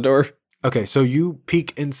other side of the door. Okay, so you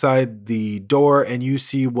peek inside the door and you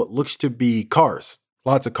see what looks to be cars.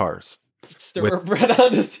 Lots of cars. There were red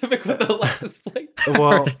Honda Civic with no license plate.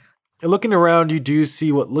 Well, looking around, you do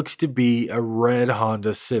see what looks to be a red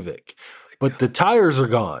Honda Civic, but the tires are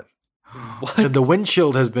gone. What? And the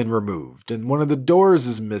windshield has been removed, and one of the doors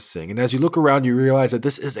is missing. And as you look around, you realize that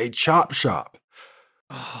this is a chop shop.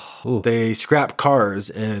 Oh, Ooh. They scrap cars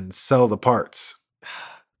and sell the parts.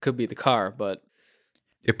 could be the car, but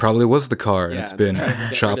It probably was the car and Yeah, it's been they're trying to get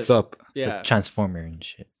rid chopped of- up. It's yeah, a transformer and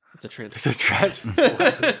shit. it's a trans. It's a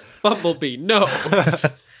transfer. Bumblebee, no.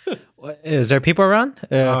 What, is there people around?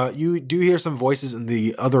 You do hear some voices in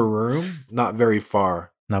the other room, not very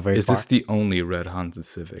far. Not very Is far. this the only red Honda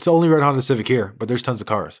Civic? It's only red Honda Civic here, but there's tons of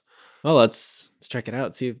cars. Well, let's check it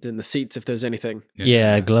out. See if in the seats if there's anything.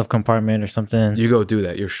 yeah, glove compartment or something. You go do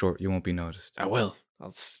that. You're short. You won't be noticed. I will.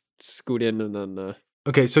 I'll scoot in and then.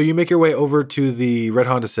 Okay, so you make your way over to the red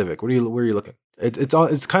Honda Civic. Where are you looking?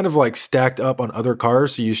 It's kind of like stacked up on other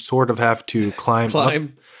cars, so you sort of have to climb.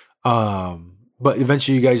 Up. But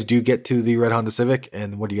eventually you guys do get to the red Honda Civic,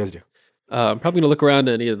 and what do you guys do? I'm probably gonna look around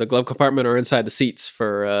in either the glove compartment or inside the seats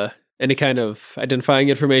for any kind of identifying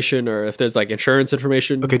information or if there's like insurance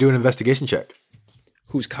information. Okay, do an investigation check.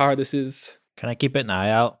 Whose car this is? Can I keep an eye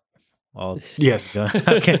out? I'll Yes. go.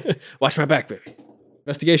 Okay. Watch my back, baby.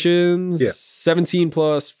 Investigations. Yeah. 17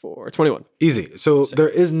 plus 4, 21. Easy. So there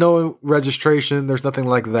is no registration. There's nothing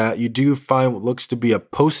like that. You do find what looks to be a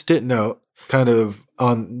post-it note, kind of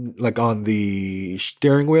on the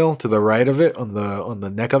steering wheel to the right of it, on the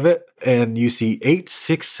neck of it, and you see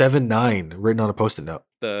 8679 written on a post-it note.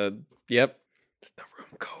 The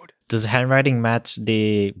room code. Does handwriting match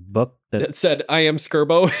the book? That said, I am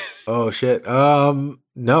Skirbo. Oh shit.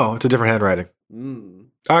 No, it's a different handwriting. Mm.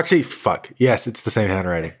 Actually, fuck. Yes, it's the same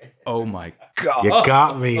handwriting. Oh my god. You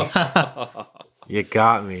got me. You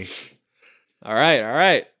got me. All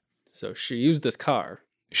right. So she used this car.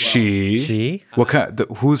 She. See? What kind?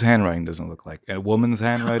 Whose handwriting doesn't look like a woman's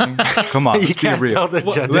handwriting? Come on, You let's be can't real. tell the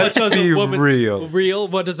gender. Let's does a be woman- real. Real?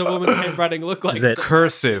 What does a woman's handwriting look like? Is it-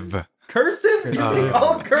 Cursive. Cursive? You think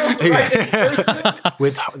all girls write in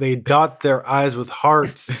cursive? They dot their eyes with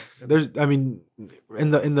hearts. In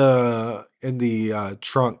the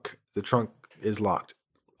trunk. The trunk is locked.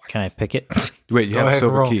 Can I pick it? Wait, you Go have a ahead and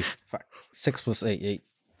silver roll. key. 6 plus 8,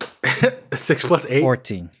 6 plus 8.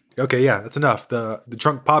 14. Okay, yeah, that's enough. The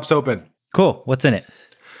trunk pops open. Cool. What's in it?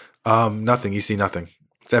 Nothing. You see nothing.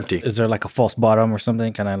 It's empty. Is there like a false bottom or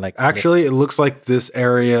something? Can I like Actually, it looks like this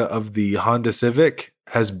area of the Honda Civic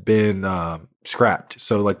has been scrapped.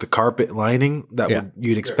 So, like the carpet lining that Yeah.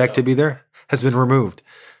 you'd expect to be there has been removed.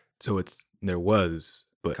 So there was,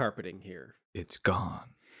 but Carpeting here. it's gone.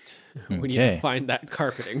 We need Okay. to find that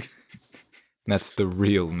carpeting. That's the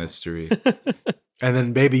real mystery. And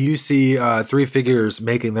then, baby, you see three figures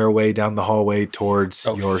making their way down the hallway towards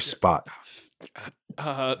Oh, your shit. spot.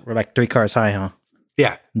 We're like 3 cars high, huh?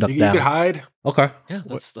 Yeah, Duck you down. could hide. Okay. Yeah,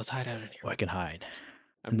 let's hide out in here. Oh, I can hide.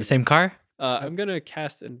 I'm In the gonna- same car? I'm gonna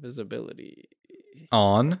cast invisibility.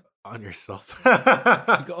 On? On yourself.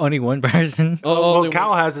 Only one person? Oh, well,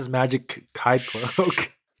 Cal has his magic hide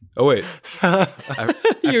cloak. Oh, wait. I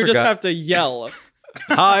you just forgot. have to yell.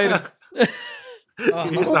 Hide!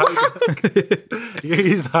 You use the hide cloak? You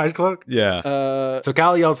use the hide cloak? Yeah. So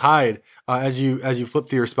Cal yells hide as you flip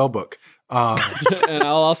through your spell book. And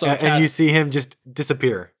I'll also and you cast, see him just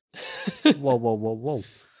disappear. Whoa.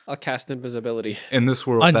 I'll cast invisibility. In this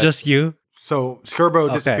world, On that- just you? So Skirbo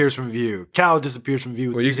Okay. disappears from view. Cal disappears from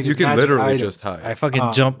view. well, you, using you his can magic literally item. just hide. I fucking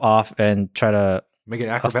Uh, jump off and try to. Make an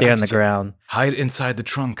I'll acrobatics stay on the check. ground. Hide inside the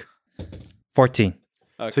trunk. 14.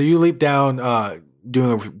 So you leap down,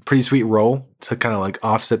 doing a pretty sweet roll to kind of like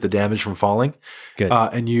offset the damage from falling. Good.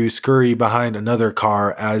 And you scurry behind another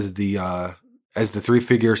car as the three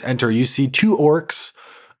figures enter. You see two orcs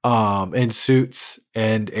in suits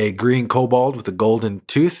and a green kobold with a golden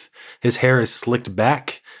tooth. His hair is slicked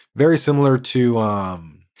back, very similar to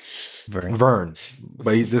Vern. Vern,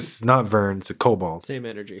 but this is not Vern. It's a kobold. Same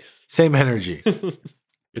energy. Same energy.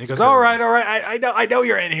 And he goes, all right. I know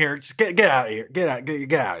you're in here. Just get out of here. Get out of here.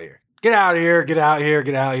 Get out of here. Get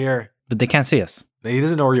out of here. But they can't see us. He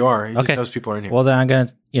doesn't know where you are. He just Okay. knows people are in here. Well, then I'm going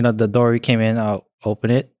to, the door we came in, I'll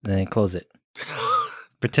open it and then close it.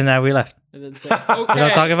 Pretend that we left. And then say, You know what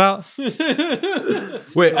I'm talking about?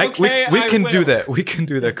 Wait, Okay, we I can do will. that. We can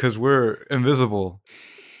do that because we're invisible.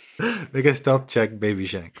 Make a stealth check, baby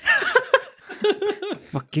Shanks.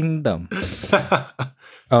 Fucking dumb.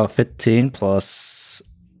 Oh, 15 plus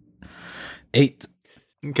 8.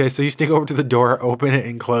 Okay, so you sneak over to the door, open it,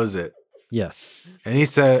 and close it. Yes. And he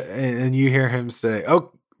said, and you hear him say,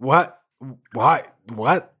 "Oh, what? Why?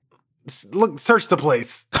 What? Look, search the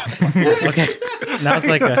place." Okay. Now it's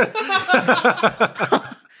like a.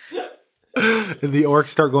 And the orcs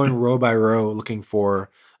start going row by row looking for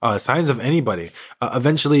signs of anybody.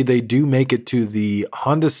 Eventually, they do make it to the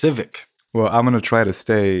Honda Civic. Well, I'm going to try to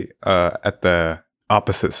stay at the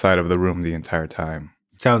opposite side of the room the entire time.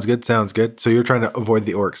 Sounds good. Sounds good. So you're trying to avoid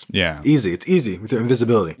the orcs. Yeah. Easy. It's easy with your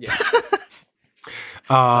invisibility. Yeah.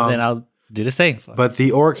 Then I'll do the same. But the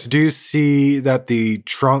orcs do see that the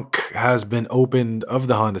trunk has been opened of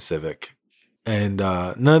the Honda Civic, and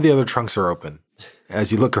none of the other trunks are open.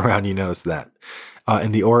 As you look around, you notice that.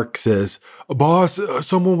 And the orc says, "Boss,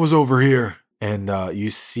 someone was over here." And you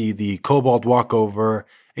see the kobold walk over, and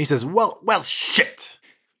he says, well, shit.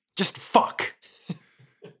 Just fuck.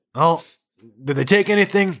 Oh, did they take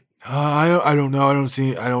anything? I don't know.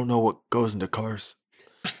 I don't know what goes into cars.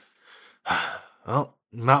 Well,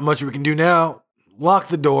 not much we can do now. Lock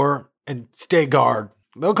the door and stay guard.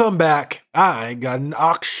 They'll come back. I got an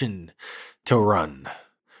auction to run.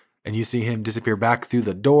 And you see him disappear back through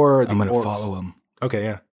the door. I'm going to follow him. Okay,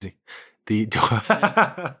 yeah. The door.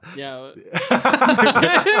 Yeah.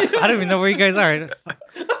 I don't even know where you guys are.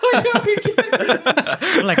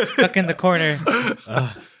 I'm like stuck in the corner.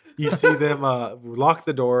 You see them lock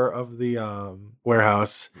the door of the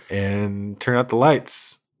warehouse and turn out the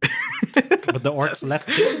lights. But the orcs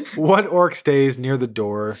left. One orc stays near the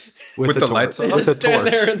door with the torch- lights on? with a Just stand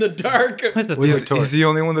torch. there in the dark. With the, With a He's, torch. he's the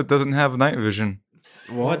only one that doesn't have night vision.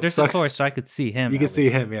 Well, there's a sucks. torch, so I could see him. You can see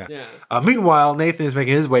him, yeah. Yeah. Meanwhile, Nathan is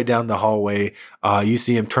making his way down the hallway. You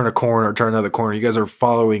see him turn a corner, turn another corner. You guys are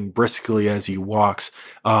following briskly as he walks.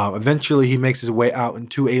 Eventually, he makes his way out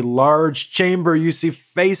into a large chamber. You see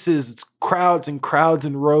faces, it's crowds and crowds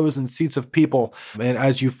and rows and seats of people. And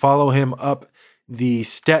as you follow him up the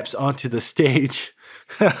steps onto the stage,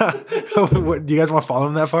 what, do you guys want to follow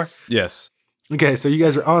him that far? Yes. Okay, so you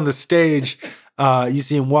guys are on the stage. You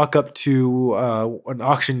see him walk up to an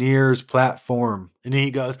auctioneer's platform, and he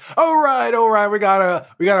goes, "All right, we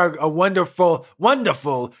got a wonderful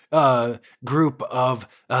group of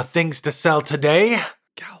things to sell today.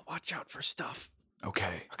 Gal, watch out for stuff.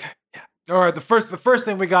 Okay. Okay. Yeah. All right, the first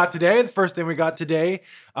thing we got today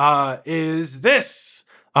is this."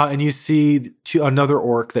 And you see another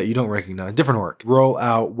orc that you don't recognize, different orc, roll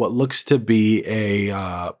out what looks to be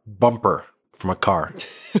a bumper from a car.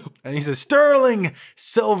 And he says, "Sterling,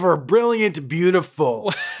 silver, brilliant,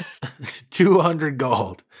 beautiful, 200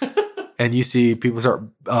 gold." And you see people start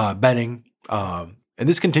betting. And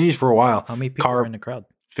this continues for a while. How many people Car- are in the crowd?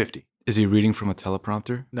 50. Is he reading from a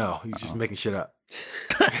teleprompter? No, he's just making shit up.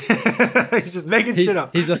 He's just making shit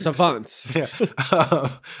up. He's a savant. Yeah.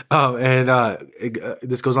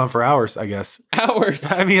 This goes on for hours, I guess.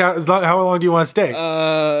 Hours. I mean, how long do you want to stay?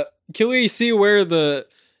 Can we see where the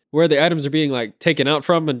items are being like taken out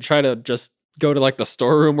from and try to just go to like the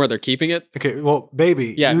storeroom where they're keeping it? Okay, well,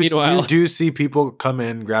 baby, Yeah, meanwhile- you do see people come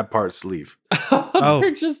in, grab parts, leave.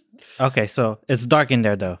 They're just Okay, so it's dark in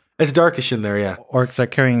there though. It's darkish in there, yeah. Orcs are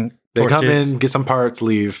carrying They torches. come in, get some parts,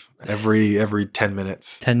 leave every 10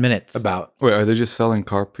 minutes. 10 minutes. About. Wait, are they just selling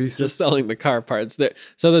car pieces? just selling the car parts. There,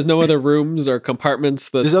 so there's no other rooms or compartments.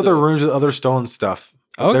 There's other rooms with other stolen stuff.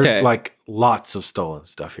 Okay. There's like lots of stolen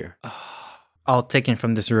stuff here. All taken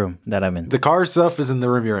from this room that I'm in. The car stuff is in the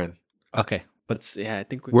room you're in. Okay. But yeah, I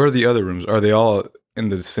think we. Where are the other rooms? Are they all in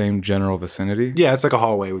the same general vicinity? Yeah, it's like a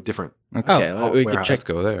hallway with different. Okay, Oh, we could warehouse. Let's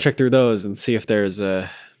go there. check through those and see if there's a.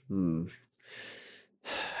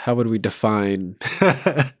 How would we define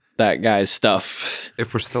that guy's stuff?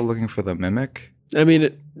 If we're still looking for the mimic, I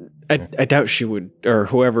mean, I doubt she would, or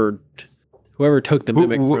whoever took the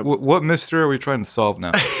mimic from. what mystery are we trying to solve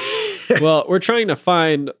now? Well, we're trying to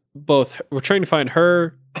find both. We're trying to find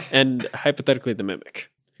her and hypothetically the mimic.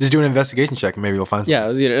 Just do an investigation check and maybe you'll find something. Yeah,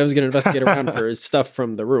 I was gonna investigate around for stuff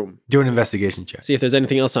from the room. Do an investigation check. See if there's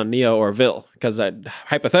anything else on Neo or Vil, because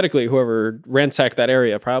hypothetically, whoever ransacked that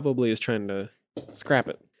area probably is trying to scrap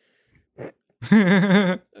it.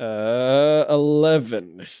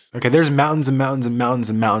 11. Okay, there's mountains and mountains and mountains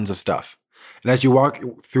and mountains of stuff. And as you walk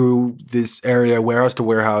through this area, warehouse to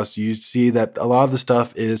warehouse, you see that a lot of the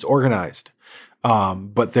stuff is organized.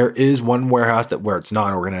 But there is one warehouse where it's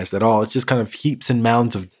not organized at all. It's just kind of heaps and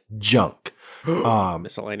mounds of junk.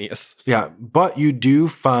 Miscellaneous. Yeah, but you do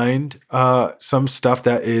find some stuff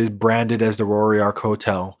that is branded as the Rory Ark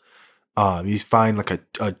Hotel. You find like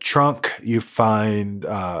a trunk. You find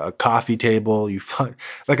a coffee table. You find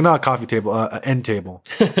not a coffee table, an end table.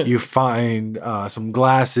 You find some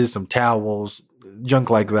glasses, some towels,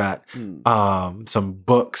 junk like that. Some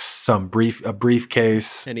books, a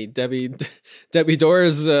briefcase. Any Debbie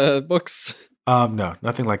Doors books? No,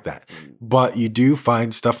 nothing like that. But you do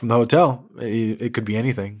find stuff from the hotel. It could be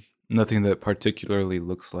anything. Nothing that particularly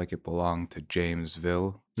looks like it belonged to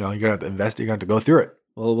Jamesville. No, you're gonna have to invest. You're gonna have to go through it.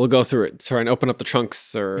 Well, we'll go through it. Try and open up the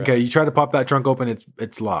trunks or Okay, you try to pop that trunk open.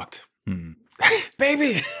 It's locked.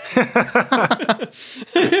 baby.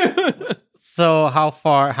 So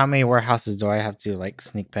how many warehouses do I have to like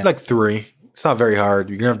sneak past? Like 3. It's not very hard.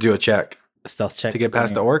 You're gonna have to do a check stealth check to get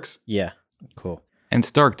past the orcs. Yeah. Cool. And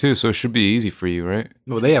it's dark too, so it should be easy for you, right?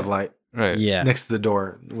 Well, they have light Right. Yeah. next to the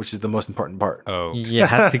door, which is the most important part. Oh. You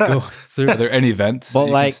have to go through. Are there any vents? But that you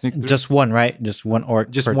can like sneak through? just one, right? Just one orc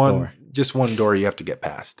Just per one, door. just one door you have to get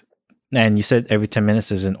past. And you said every 10 minutes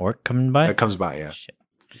there's an orc coming by? That comes by, yeah. Shit.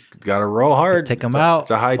 Gotta roll hard. Take him It's out.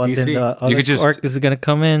 It's a high but DC. Then the other could just- orc is going to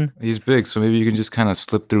come in. He's big, so maybe you can just kind of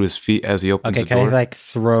slip through his feet as he opens Okay, the can I door. like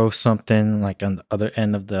throw something like on the other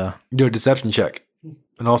end of the... Do a deception check.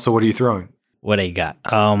 And also, what are you throwing? What I got?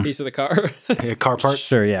 Piece of the car. Car parts?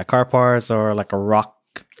 Sure, yeah. Car parts or like a rock.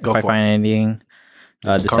 Go if I for find anything.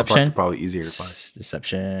 Car parts are Deception. probably easier to find.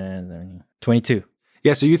 Deception. 22.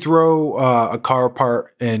 Yeah, so you throw a car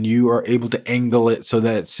part and you are able to angle it so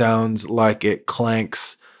that it sounds like it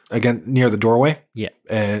clanks again near the doorway. Yeah.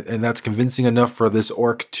 And that's convincing enough for this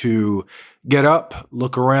orc to get up,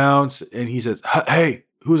 look around, and he says, "Hey,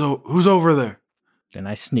 who's over there?" Then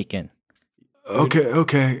I sneak in.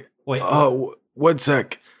 Okay. Wait. 1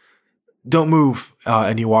 sec. Don't move.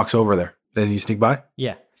 And he walks over there. Then you sneak by.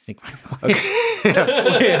 Yeah. Sneak by. Okay. Wait,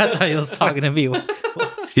 I thought he was talking to me.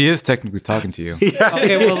 He is technically talking to you. Yeah.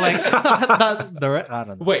 Okay, well, like, I don't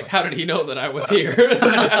know. Wait, how did he know that I was here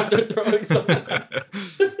after throwing something?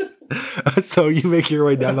 So you make your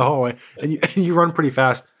way down the hallway, and you run pretty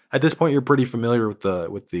fast. At this point, you're pretty familiar with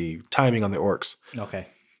the timing on the orcs, Okay.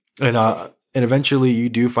 and eventually you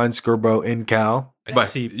do find Skirbo in Cal. But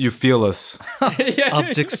see- you feel us.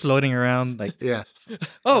 Objects floating around. Like, Yeah,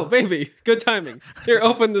 Oh, baby, good timing. Here,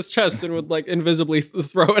 open this chest and would like invisibly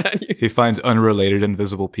throw it at you. He finds unrelated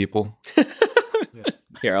invisible people.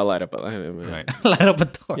 Here, I'll light up. Right. light up a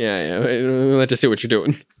door. Yeah. Let's just see what you're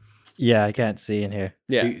doing. Yeah, I can't see in here.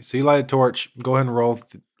 Yeah. So you light a torch. Go ahead and roll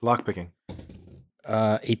lockpicking.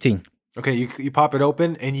 18. Okay, you pop it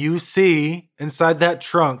open, and you see inside that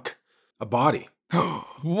trunk a body.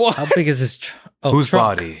 What? How big is this? Whose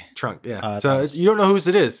trunk. body? Trunk, yeah. Uh, So you don't know whose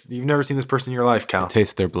it is. You've never seen this person in your life, Cal.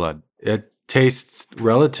 Taste their blood. It tastes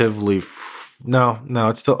relatively. No,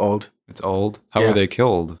 it's still old. It's old. How Yeah. were they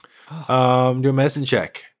killed? Do a medicine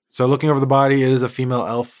check. So looking over the body, it is a female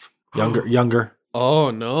elf, younger.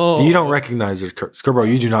 Oh no. You don't recognize her, Skirbo.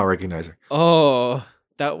 You do not recognize her. Oh,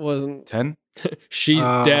 that wasn't. 10? She's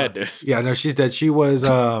dead. Yeah, no, she's dead. She was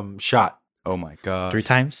shot Oh my god. 3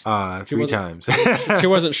 times? 3 times. She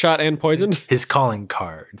wasn't shot and poisoned? His calling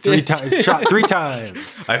card. 3 times. Shot 3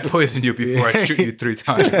 times. I poisoned you before I shoot you 3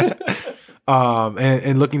 times.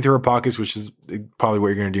 And looking through her pockets, which is probably what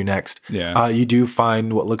you're going to do next. Yeah. You do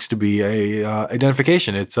find what looks to be a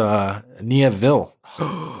identification. It's Nia Vil,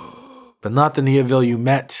 but not the Nia Vil you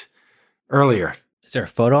met earlier. Is there a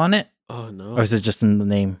photo on it? Oh, no. Or is it just in the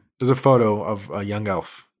name? There's a photo of a young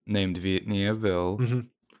elf. Named Vietnia Vil. Mhm.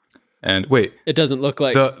 And wait, It doesn't look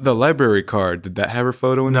like... the library card, did that have her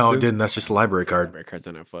photo in it? No, too? it didn't. That's just a library card. Library cards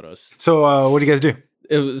don't have photos. So what do you guys do?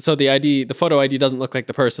 So the photo ID doesn't look like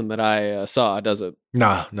the person that I saw, does it?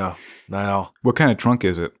 No, not at all. What kind of trunk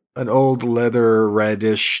is it? An old leather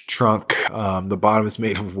reddish trunk. The bottom is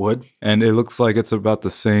made of wood. And it looks like it's about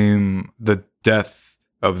the death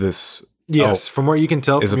of this Yes, from what you can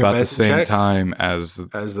tell, is from your about the medicine same checks, time as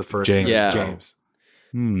as the first James. Yeah. James.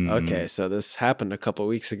 Okay, so this happened a couple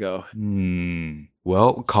weeks ago.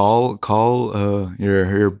 Well, call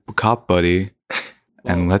your cop buddy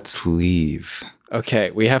and let's leave.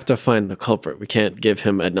 Okay, we have to find the culprit. We can't give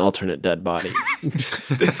him an alternate dead body.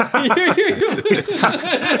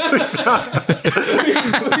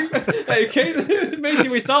 Hey, Macy,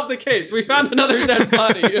 we solved the case. We found another dead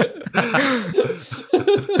body.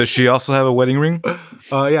 Does she also have a wedding ring?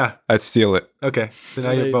 Yeah. I'd steal it. Okay. So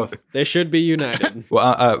now you have both. They should be united.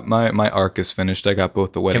 Well, my arc is finished. I got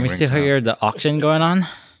both the wedding Can we rings. still now. hear the auction going on?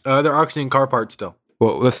 They're auctioning car parts still.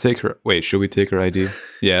 Well, let's take her. Wait, should we take her ID?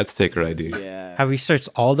 Yeah, let's take her ID. Yeah. Have we searched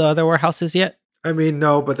all the other warehouses yet? I mean,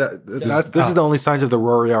 no, but this is the only signs of the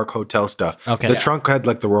Rory Ark Hotel stuff. Okay. The Yeah. trunk had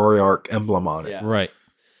like the Rory Ark emblem on it. Yeah. Right.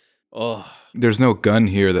 Oh, There's no gun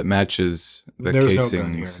here that matches the There's casings. no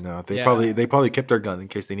gun here. No, they Yeah. probably kept their gun in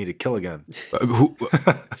case they need to kill again.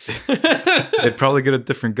 They'd probably get a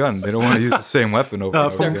different gun. They don't want to use the same weapon over and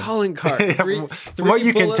over their again. calling card. Yeah, from what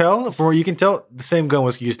you can tell, the same gun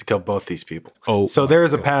was used to kill both these people. Oh, So there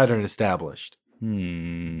is a pattern established. So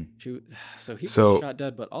he was So- shot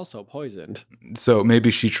dead, but also poisoned. So maybe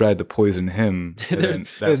she tried to poison him, and then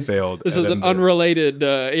that failed. This and is then an the- unrelated.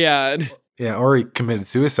 Yeah, Yeah, or he committed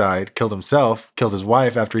suicide, killed himself, killed his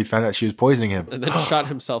wife after he found out she was poisoning him. and then shot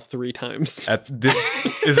himself 3 times.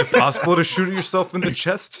 Is it possible to shoot yourself in the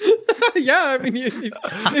chest? Yeah, I mean,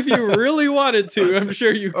 if you really wanted to, I'm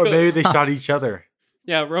sure you Or could. maybe they shot each other.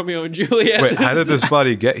 Yeah, Romeo and Juliet. Wait, how did this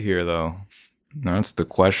body get here, though? No, that's the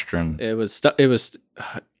question. It was.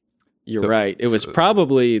 You're So- right. It was so-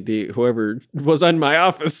 probably whoever was on my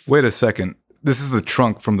office. Wait a second. This is the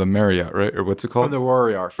trunk from the Marriott, right? Or what's it called? From the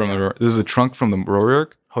Rory Ark. This is the trunk from the Rory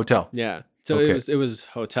Ark? hotel. Yeah. So Okay. it was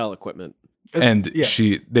hotel equipment. And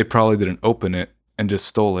yeah. they probably didn't open it and just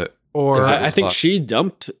stole it. Or 'Cause I was think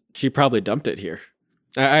locked. she probably dumped it here.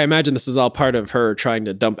 I imagine this is all part of her trying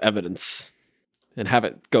to dump evidence and have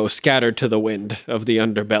it go scattered to the wind of the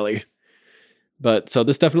underbelly. But so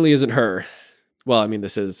this definitely isn't her. Well, I mean,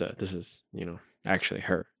 this is actually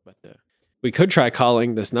her. But we could try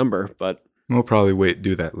calling this number, but We'll probably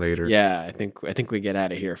do that later. yeah, I think we get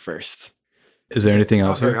out of here first. Is there anything it's not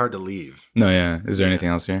else very here? hard to leave. No, yeah. Is there anything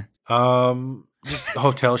else here? Just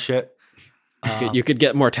hotel shit. You could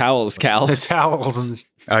get more towels, Cal. The towels and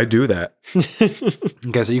I do that.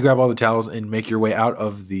 okay, so you grab all the towels and make your way out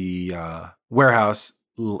of the warehouse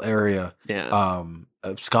little area, Yeah.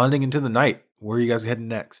 absconding into the night. Where are you guys heading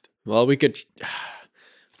next? Well, we could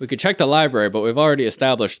check the library, but we've already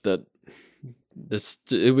established that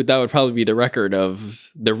that would probably be the record of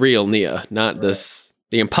the real Nia, not the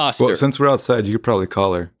imposter. Well, since we're outside, you could probably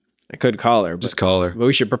call her. I could call her, Just but, call her. but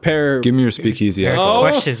we should prepare. Give me your speakeasy. There are Oh.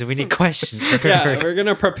 questions. We need questions. Yeah, we're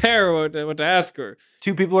gonna prepare what to ask her.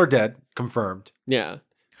 2 people are dead, confirmed. Yeah,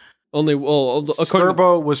 only according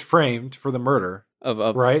Skirbo was framed for the murder. of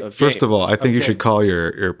right? of First of all, I James. think you Okay. should call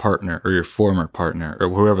your partner or your former partner or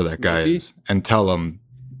whoever that guy Maisie? is and tell him,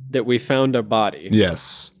 that we found a body.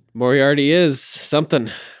 yes. Moriarty is something.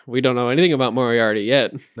 We don't know anything about Moriarty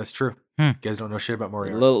yet. That's true. Hmm. You guys don't know shit about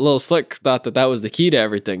Moriarty. Little Slick thought that was the key to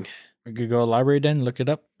everything. We could go to the library then, look it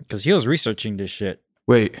up. Because he was researching this shit.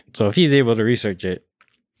 Wait, So if he's able to research it,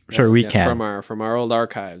 I'm sure we Yeah, can. from our old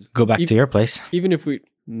archives. Go back to your place. Even if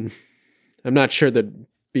I'm not sure there'd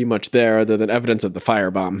be much there other than evidence of the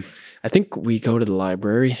firebomb. I think we go to the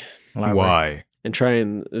library Library. why? and try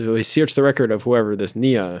and we search the record of whoever this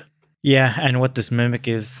Nia. Yeah, and what this mimic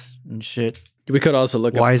is and shit. We could also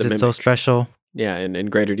look Why up is the it so mimic. special? Yeah, in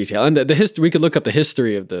greater detail. And the history, we could look up the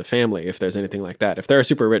history of the family if there's anything like that. If they're a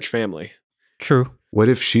super rich family. True. What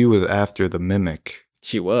if she was after the mimic?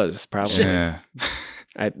 She was probably. Yeah.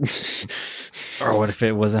 I, Or what if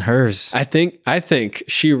it wasn't hers? I think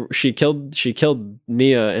she killed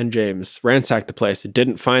Nia and James, ransacked the place,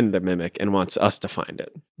 didn't find the mimic, and wants us to find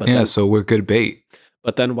it. But Yeah, then, so we're good bait.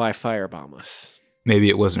 but then why firebomb us? Maybe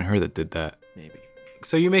it wasn't her that did that. Maybe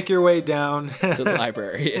So you make your way down. to the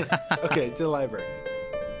library. Okay, to the library.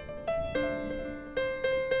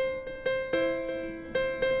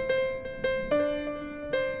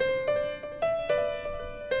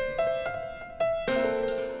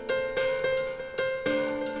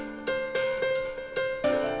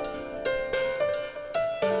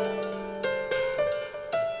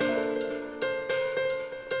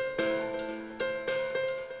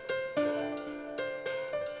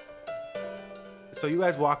 So you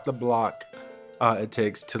guys walk the block it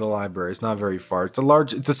takes to the library. It's not very far. It's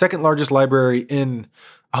the second largest library in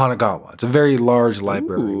Hanagawa. It's a very large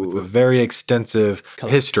library with a very extensive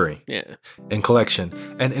history Yeah. and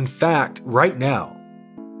collection. And in fact, right now,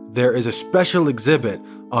 there is a special exhibit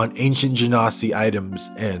on ancient Genasi items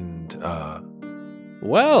and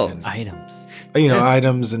Well, Items.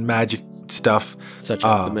 items and magic stuff. such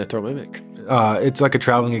as the Mithril Mimic. It's like a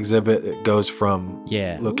traveling exhibit. It goes from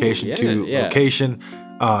Yeah. location Ooh, to yeah. location.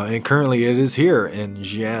 And currently it is here in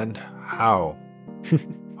Jianhao.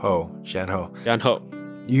 Jianhao. Jan Ho.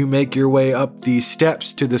 You make your way up these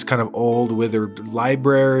steps to this kind of old withered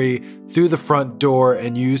library through the front door,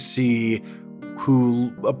 and you see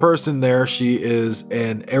a person there. She is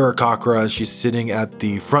an Arakakra. She's sitting at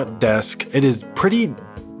the front desk. It is pretty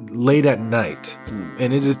late at night,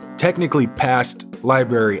 and it is technically past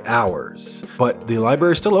library hours, but the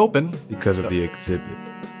library is still open. Because of the exhibit.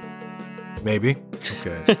 Maybe.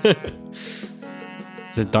 Okay.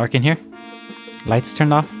 Is it dark in here? Lights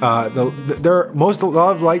turned off? A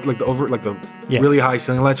lot of light, like the Yeah. really high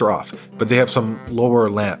ceiling lights are off, but they have some lower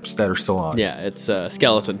lamps that are still on. Yeah, it's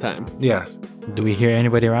skeleton time. Yeah. Do we hear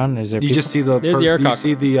anybody around? Is there You just see the There's the you Arakakra.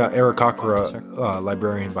 see the Arakakra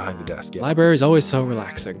librarian behind the desk. Yeah. Library's always so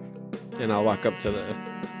relaxing. And I'll walk up to the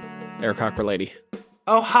Arakakra lady.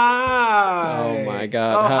 Oh hi! Oh my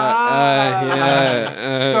god. Oh, Hi. hi!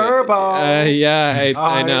 Yeah. Skirbo. Yeah, Oh,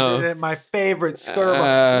 I know. Isn't it my favorite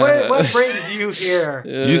Skirbo? What brings you here?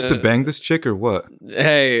 You used to bang this chick or what?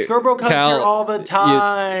 Hey. Skirbo comes Cal, here all the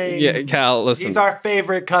time. Yeah, Cal, listen. He's our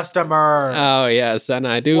favorite customer. Oh, yes, and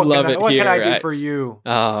I do what love can it what here. can I do for you?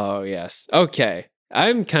 Oh, yes. Okay.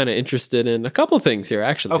 I'm kind of interested in a couple things here,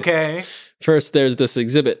 actually. Okay. First, there's this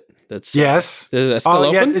exhibit that's Yes. is that still Oh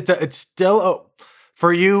open? yes, it's still open.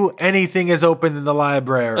 For you, anything is open in the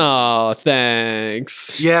library. Oh,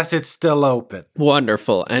 thanks. Yes, it's still open.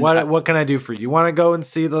 Wonderful. And What can I do for you? You want to go and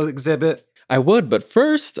see the exhibit? I would, but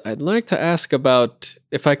first, I'd like to ask about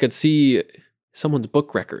if I could see someone's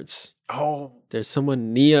book records. Oh, There's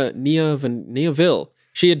someone, Niaville.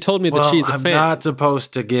 She had told me that well, she's a I'm fan. not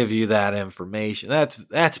supposed to give you that information.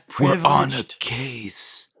 That's privileged.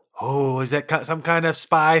 case. Oh, is that some kind of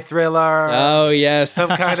spy thriller? Oh, yes. Some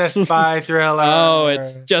kind of spy thriller. Oh,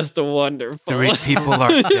 it's just wonderful. 3 people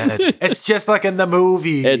are dead. It's just like in the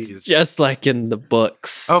movies. It's just like in the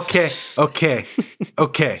books. okay.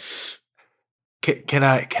 Can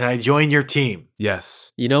I join your team?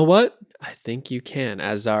 Yes. You know what? I think you can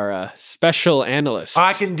as our special analyst.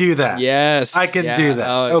 I can do that. Yes. I can do that.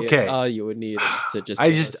 Oh, Okay. All you would need is to just.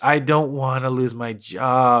 I don't want to lose my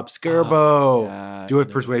job, Skirbo. God, Do a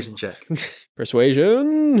no. persuasion check.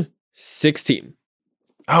 Persuasion 16.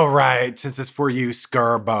 All right, since it's for you,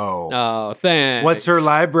 Skirbo. Oh, thanks. What's her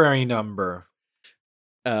library number?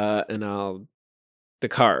 And I'll the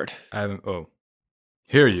card. I haven't. Oh.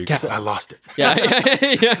 Here you go. I lost it. Yeah.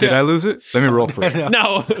 yeah. Did I lose it? Let me roll for it.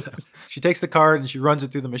 No. She takes the card and she runs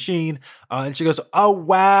it through the machine, and she goes, "Oh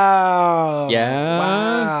wow, Yeah.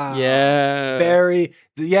 wow, Yeah.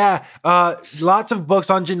 Lots of books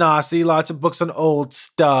on Genasi, lots of books on old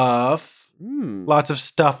stuff, lots of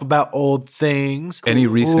stuff about old things. Any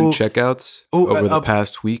recent Ooh, checkouts Ooh, over the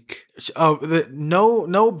past week?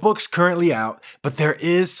 No books currently out, but there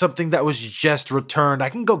is something that was just returned. I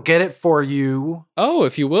can go get it for you. Oh,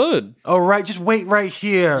 if you would. All right, just wait right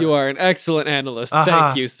here. You are an excellent analyst. Uh-huh.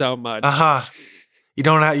 Thank you so much. You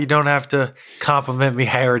don't have to compliment me.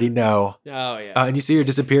 I already know. Oh, yeah. And you see her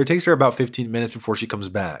disappear. It takes her about 15 minutes before she comes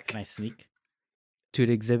back. Can I sneak to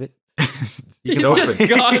the exhibit? You can You're open. just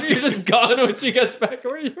gone. You're just gone when she gets back.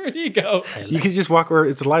 Where do you go? You can just walk where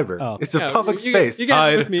it's a library. Oh. It's a Yeah, public you space. You guys are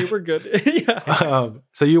Hide. with me. We're good. Yeah.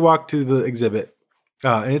 So you walk to the exhibit,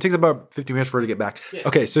 And it takes about 50 minutes for her to get back.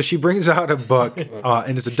 Okay, so she brings out a book,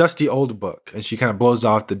 and it's a dusty old book, and she kind of blows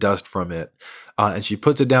off the dust from it, and she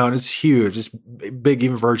puts it down. It's huge, it's big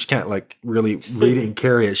even for her. She can't like really read it and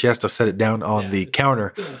carry it. She has to set it down on the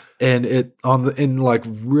counter, and in like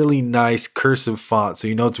really nice cursive font, so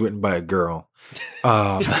you know it's written by a girl.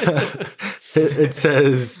 It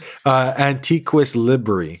says Antiquus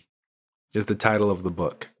Libri is the title of the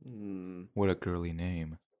book. What a girly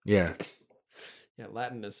name. Yeah. Yeah,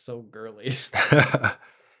 Latin is so girly.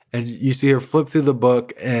 And you see her flip through the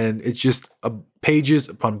book, and it's just pages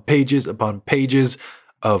upon pages upon pages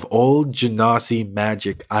of old Genasi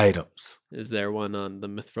magic items. Is there one on the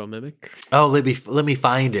Mithril Mimic? Oh, let me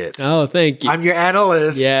find it. Oh, thank you. I'm your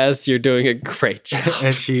analyst. Yes, you're doing a great job.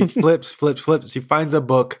 And she flips. She finds a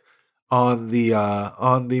book on the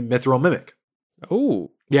Mithril Mimic.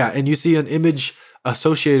 Oh, Yeah, and you see an image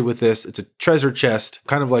associated with this. It's a treasure chest,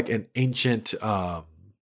 kind of like an ancient,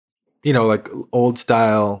 like old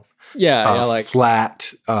style, like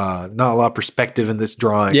flat, not a lot of perspective in this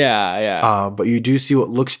drawing. yeah. But you do see what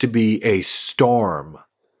looks to be a storm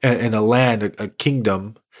and a land, a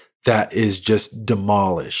kingdom that is just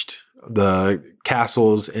demolished. The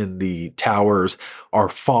castles and the towers are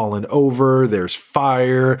fallen over. There's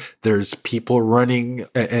fire. There's people running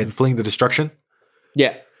and fleeing the destruction.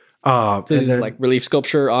 Yeah. And This is then, like relief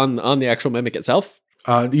sculpture on the actual mimic itself.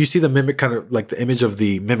 you see the mimic kind of like the image of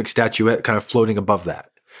the mimic statuette kind of floating above that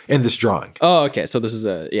in this drawing. Oh, okay. So this is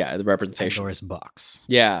the representation. Pandora's box.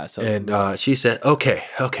 Yeah. So And she said, okay,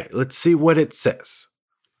 let's see what it says.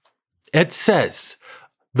 It says,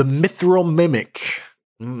 the Mithril Mimic.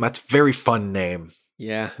 That's a very fun name.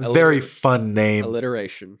 yeah, Very fun name.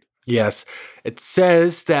 alliteration. Yes. It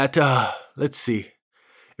says that, let's see,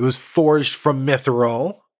 it was forged from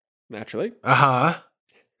mithril. Naturally.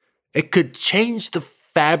 It could change the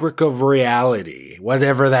fabric of reality,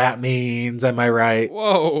 whatever that means. Am I right?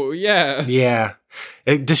 Whoa. Yeah. Yeah.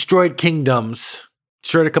 It destroyed kingdoms,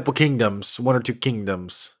 destroyed a couple kingdoms, one or two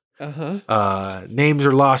kingdoms. Names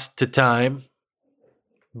are lost to time.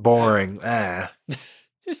 Boring.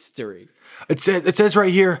 History. It says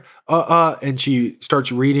right here, and she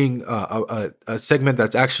starts reading a segment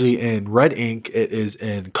that's actually in red ink. It is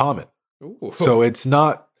in common. Ooh. So it's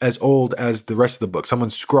not as old as the rest of the book. Someone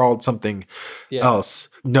scrawled something Yeah. else,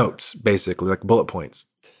 notes basically, like bullet points.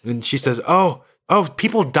 And she says, "Oh,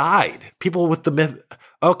 people died. People with the myth.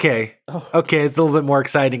 Okay, okay, it's a little bit more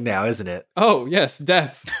exciting now, isn't it? Oh yes,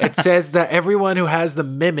 death. It says that everyone who has the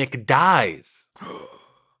mimic dies.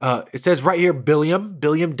 It says right here, Billiam.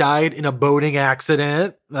 Billiam died in a boating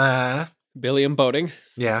accident. Billiam boating.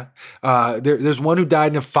 Yeah. There's one who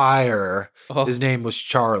died in a fire. Oh. His name was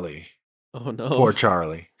Charlie. Oh no. Poor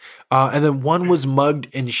Charlie. And then one was mugged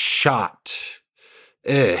and shot.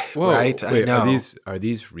 Whoa. Right? Wait, I know. are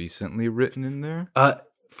these recently written in there?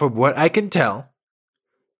 From what I can tell,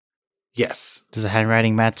 yes. Does the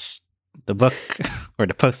handwriting match the book or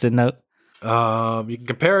the post-it note? You can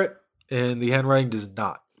compare it, and the handwriting does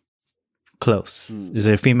not. Close. Is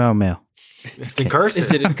it a female or male? It's in cursive.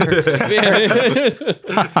 Is it in cursive?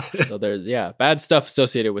 So there's bad stuff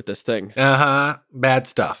associated with this thing. Bad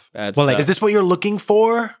stuff. Bad Well, like, stuff. Is this what you're looking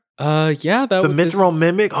for? Yeah, The Mithril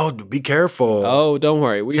Mimic? Oh, be careful. Oh, don't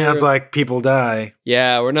worry. Sounds like people die.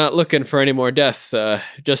 Yeah, we're not looking for any more death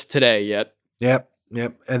just today yet. Yep.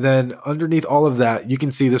 And then underneath all of that, you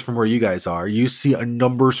can see this from where you guys are. You see a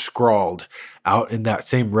number scrawled out in that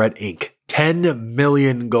same red ink. 10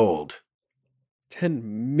 million gold.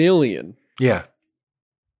 10 million. Yeah.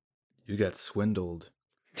 You got swindled.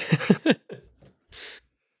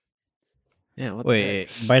 Yeah. What the Wait,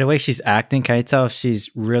 heck? by the way she's acting, can I tell if she's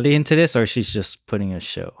really into this or she's just putting a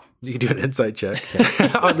show? You can do an insight check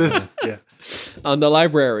on this. Yeah. On the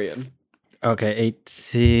librarian. Okay,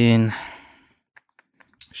 18.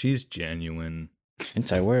 She's genuine.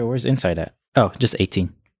 Inside, where's inside at? Oh, just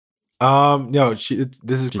 18. No, this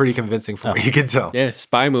is pretty convincing for me. You can tell. Yeah,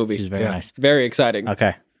 spy movie. She's very Yeah. nice. Very exciting.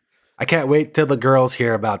 Okay. I can't wait till the girls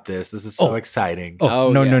hear about this. This is so exciting. Oh,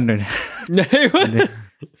 Oh, no, yeah. no.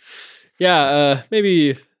 Yeah,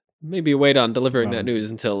 maybe wait on delivering that news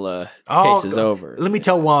until case is over. Let me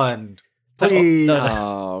tell one. Please.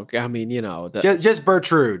 Oh, I mean, Just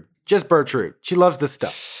Bertrude. Just Bertrude. She loves this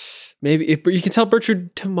stuff. maybe you can tell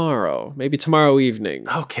Bertrude tomorrow. Maybe tomorrow evening.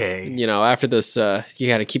 Okay. After this, you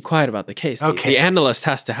got to keep quiet about the case. Okay. The analyst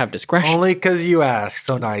has to have discretion. Only because you asked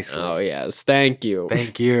so nicely. Oh yes, thank you.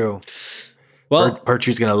 Thank you. Well,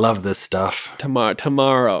 Bertrude's gonna love this stuff.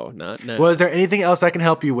 tomorrow, not now. Well, is there anything else I can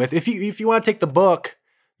help you with? If you want to take the book,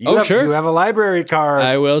 you Oh, have, sure. you have a library card.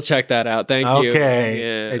 I will check that out. Thank you. Okay.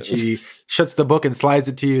 Yeah. And she shuts the book and slides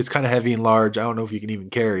it to you. It's kind of heavy and large. I don't know if you can even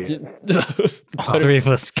carry it. All three of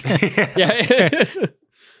us. Yeah.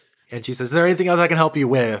 And she says, "Is there anything else I can help you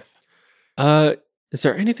with?" Is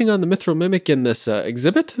there anything on the mithril mimic in this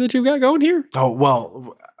exhibit that you've got going here? Oh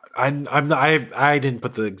well, I didn't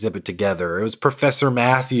put the exhibit together. It was Professor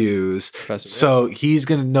Matthews, so he's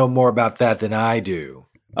gonna know more about that than I do.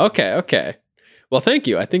 Okay. Well, thank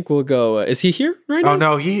you. I think we'll go. Is he here right now? Oh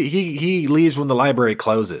no, he leaves when the library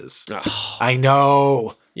closes. Oh, I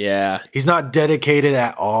know. yeah, He's not dedicated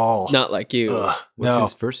at all. not like you. Ugh, What's no,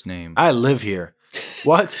 his first name? I live here.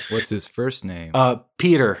 What? What's his first name?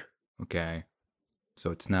 Peter. Okay.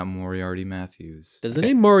 So it's not Moriarty Matthews. Does the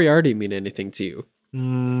name Moriarty mean anything to you?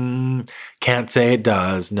 Can't say it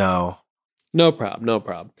does. No. No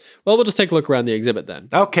problem. Well, we'll just take a look around the exhibit then.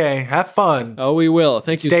 Okay. Have fun. Oh, we will.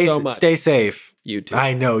 Thank you so much. Stay safe. You too.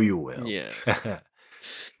 I know you will. Yeah.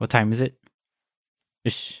 What time is it?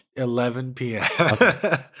 Ish. 11 p.m.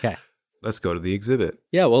 Okay. Let's go to the exhibit.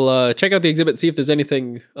 Yeah, we'll check out the exhibit, see if there's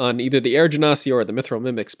anything on either the Air Genasi or the Mithril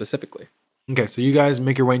Mimic specifically. Okay, so you guys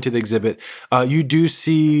make your way into the exhibit. You do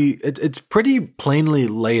see it's pretty plainly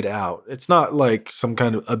laid out. It's not like some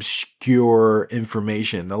kind of obscure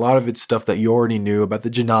information. A lot of it's stuff that you already knew about the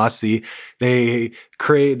Genasi. There's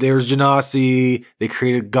Genasi. They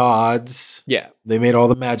created gods. Yeah. They made all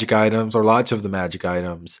the magic items, or lots of the magic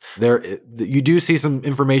items. You do see some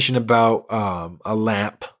information about a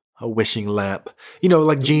lamp, a wishing lamp.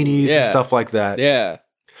 Like genies and stuff like that. Yeah.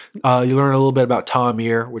 You learn a little bit about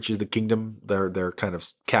Tamir, which is the kingdom, their kind of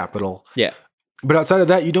capital. Yeah. But outside of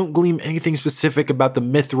that, you don't glean anything specific about the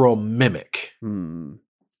Mithril Mimic.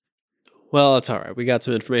 Well, it's all right. We got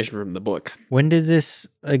some information from the book. When did this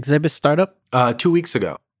exhibit start up? 2 weeks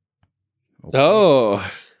ago. Oh,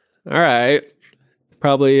 all right.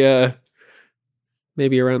 Probably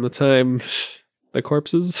maybe around the time the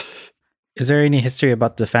corpses. Is there any history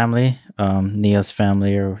about the family, Nia's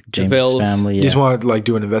family or James' Villes. family? You just want to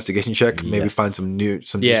do an investigation check, maybe Yes. find some Yeah,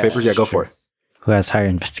 newspapers. Yeah, go for it. Who has higher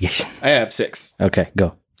investigation? I have 6. Okay,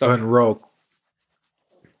 go. Go ahead and roll.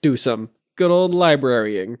 Do some good old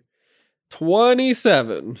librarying.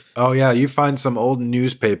 27. Oh yeah, you find some old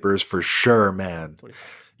newspapers for sure, man. 25.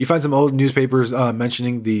 You find some old newspapers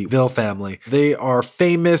mentioning the Ville family. They are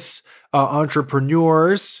famous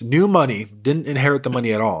entrepreneurs. New money. Didn't inherit the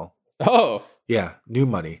money at all. Oh, Yeah, new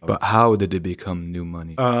money. But how did it become new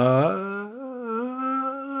money?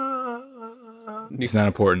 It's not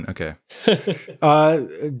important. Okay.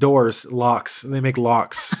 Doors, locks. They make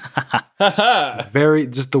locks. haha.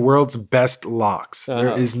 Just the world's best locks. There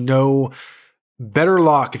Uh-huh. is no better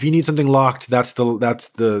lock. If you need something locked, that's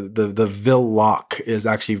the Ville lock is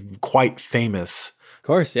actually quite famous. Of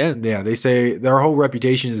course, yeah. Yeah, they say their whole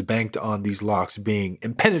reputation is banked on these locks being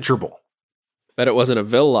impenetrable. Bet it wasn't a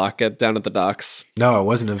Vil lock down at the docks. No, it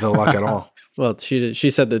wasn't a Ville lock at all. Well, she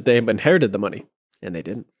said that they inherited the money, and they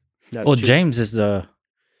didn't. Not Well, she- James is the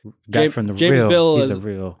guy James- from the James real. Ville He's is- the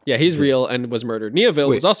real. Yeah, he's real and was murdered. Niaville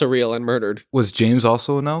Wait. was also real and murdered. Was James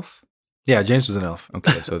also an elf? Yeah, James was an elf.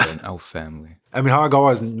 Okay, so they're an elf family. I mean,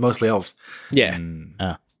 Haragawa is mostly elves. Yeah.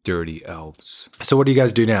 Dirty elves. So what do you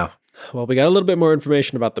guys do now? Well, we got a little bit more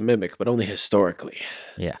information about the mimic, but only historically.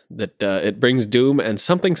 Yeah. That it brings doom and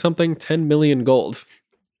something 10 million gold.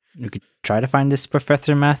 We could try to find this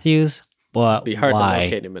Professor Matthews. Well, It'd be hard why? to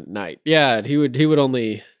locate him at night. Yeah, he would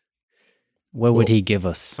only. What would he give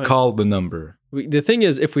us? Call the number. The thing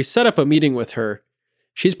is, if we set up a meeting with her,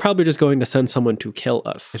 she's probably just going to send someone to kill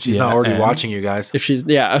us. If she's Yeah, not already and- watching you guys. If she's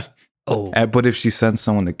yeah. Oh, But if she sends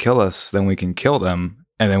someone to kill us, then we can kill them,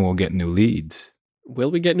 and then we'll get new leads.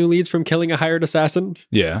 Will we get new leads from killing a hired assassin?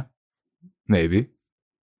 Yeah, maybe.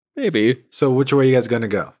 Maybe. So which way are you guys gonna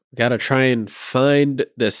go? We gotta try and find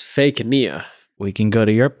this fake Nia. we can go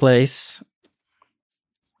to your place.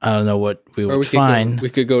 I don't know what we Or would we find.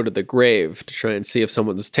 could go to the grave to try and see if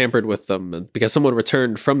someone's tampered with them, because someone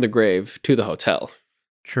returned from the grave to the hotel.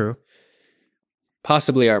 True.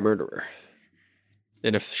 Possibly our murderer.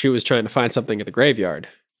 And if she was trying to find something at the graveyard,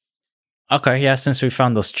 Okay, yeah. Since we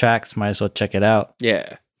found those tracks, might as well check it out.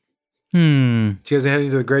 yeah. So you guys are heading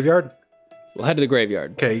to the graveyard? We'll head to the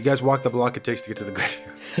graveyard. Okay, you guys walk the block it takes to get to the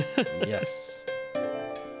graveyard. Yes.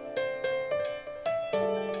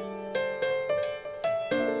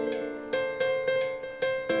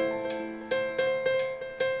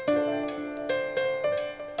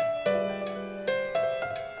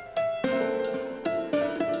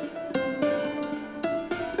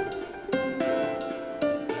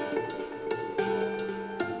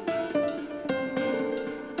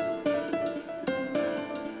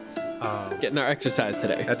 Getting our exercise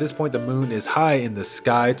today. At this point, the moon is high in the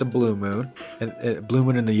sky. It's a blue moon, and blue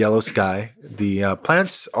moon in the yellow sky. The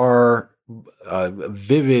plants are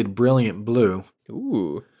vivid, brilliant blue.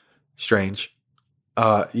 Ooh. Strange.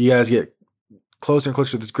 You guys get closer and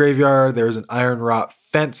closer to this graveyard. There's an iron wrought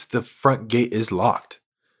fence. The front gate is locked.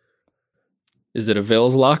 Is it a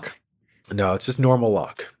Ville's lock? No, it's just normal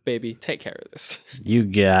lock. Baby, take care of this. You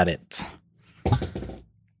got it.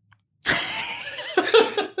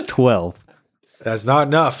 12. That's not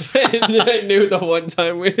enough. I knew the one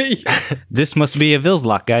time we... This must be a Ville's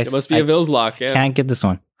lock, guys. It must be a Ville's lock, yeah. Can't get this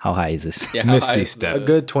one. How high is this? Yeah, how Misty high is step. A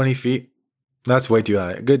good 20 feet. That's way too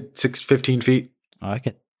high. A good 15 feet. Oh,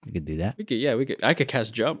 we could do that. We could. I could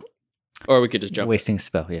cast jump. Or we could just jump. Wasting a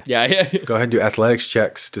spell, yeah. Yeah. Go ahead and do athletics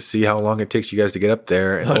checks to see how long it takes you guys to get up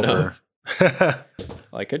there and Oh, no. over.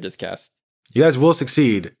 Well, I could just cast. You guys will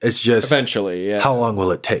succeed. It's just Eventually, yeah. how long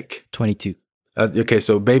will it take? 22. Okay,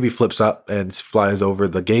 so baby flips up and flies over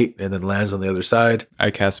the gate and then lands on the other side.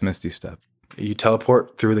 I cast Misty Step. You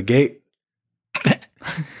teleport through the gate.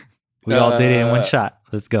 We all did it in one Uh, shot.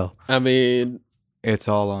 Let's go. I mean, It's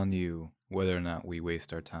all on you, whether or not we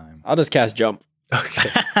waste our time. I'll just cast jump. Okay.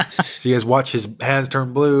 So you guys watch his hands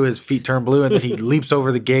turn blue, his feet turn blue, and then he leaps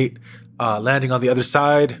over the gate, landing on the other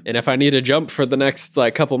side. And if I need to jump for the next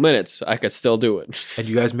couple minutes, I could still do it. And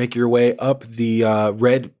you guys make your way up the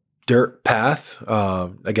red dirt path.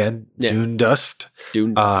 Again, Yeah. dune dust.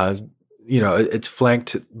 Dune. It's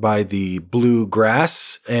flanked by the blue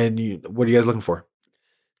grass. And what are you guys looking for?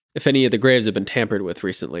 If any of the graves have been tampered with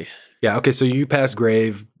recently. Yeah, okay, so you pass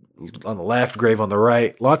grave on the left, grave on the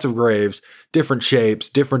right. Lots of graves, different shapes,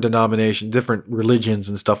 different denominations, different religions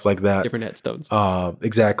and stuff like that. Different headstones.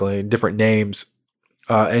 Exactly, different names.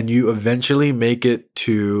 And you eventually make it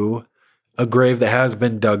to a grave that has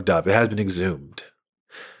been dug up. It has been exhumed.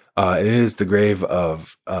 It is the grave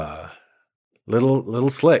of Little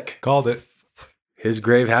Slick. Called it. His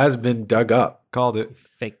grave has been dug up. Called it.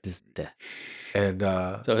 Fake this death. And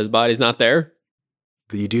So his body's not there?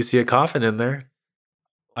 you do see a coffin in there.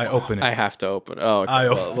 I open it. I have to open. Oh, okay. I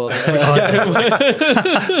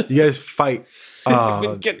You guys fight.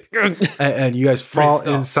 And you guys fall Free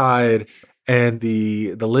stuff. inside, and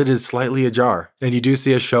the lid is slightly ajar. And you do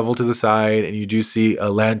see a shovel to the side, and you do see a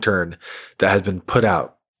lantern that has been put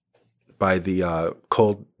out by the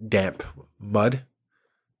cold, damp mud.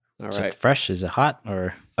 All Is right. it fresh? Is it hot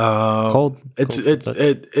or Um, cold? It's Cold?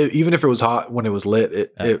 it even if it was hot when it was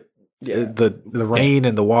lit, the rain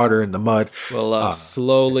and the water and the mud. We'll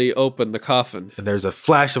slowly open the coffin. And there's a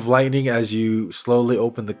flash of lightning as you slowly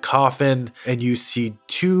open the coffin, and you see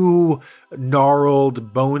two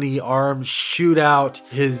gnarled, bony arms shoot out.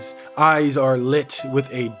 His eyes are lit with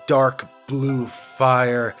a dark blue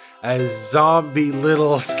fire as zombie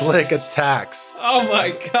Little Slick attacks. Oh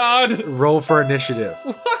my god. Roll for initiative.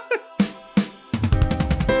 What?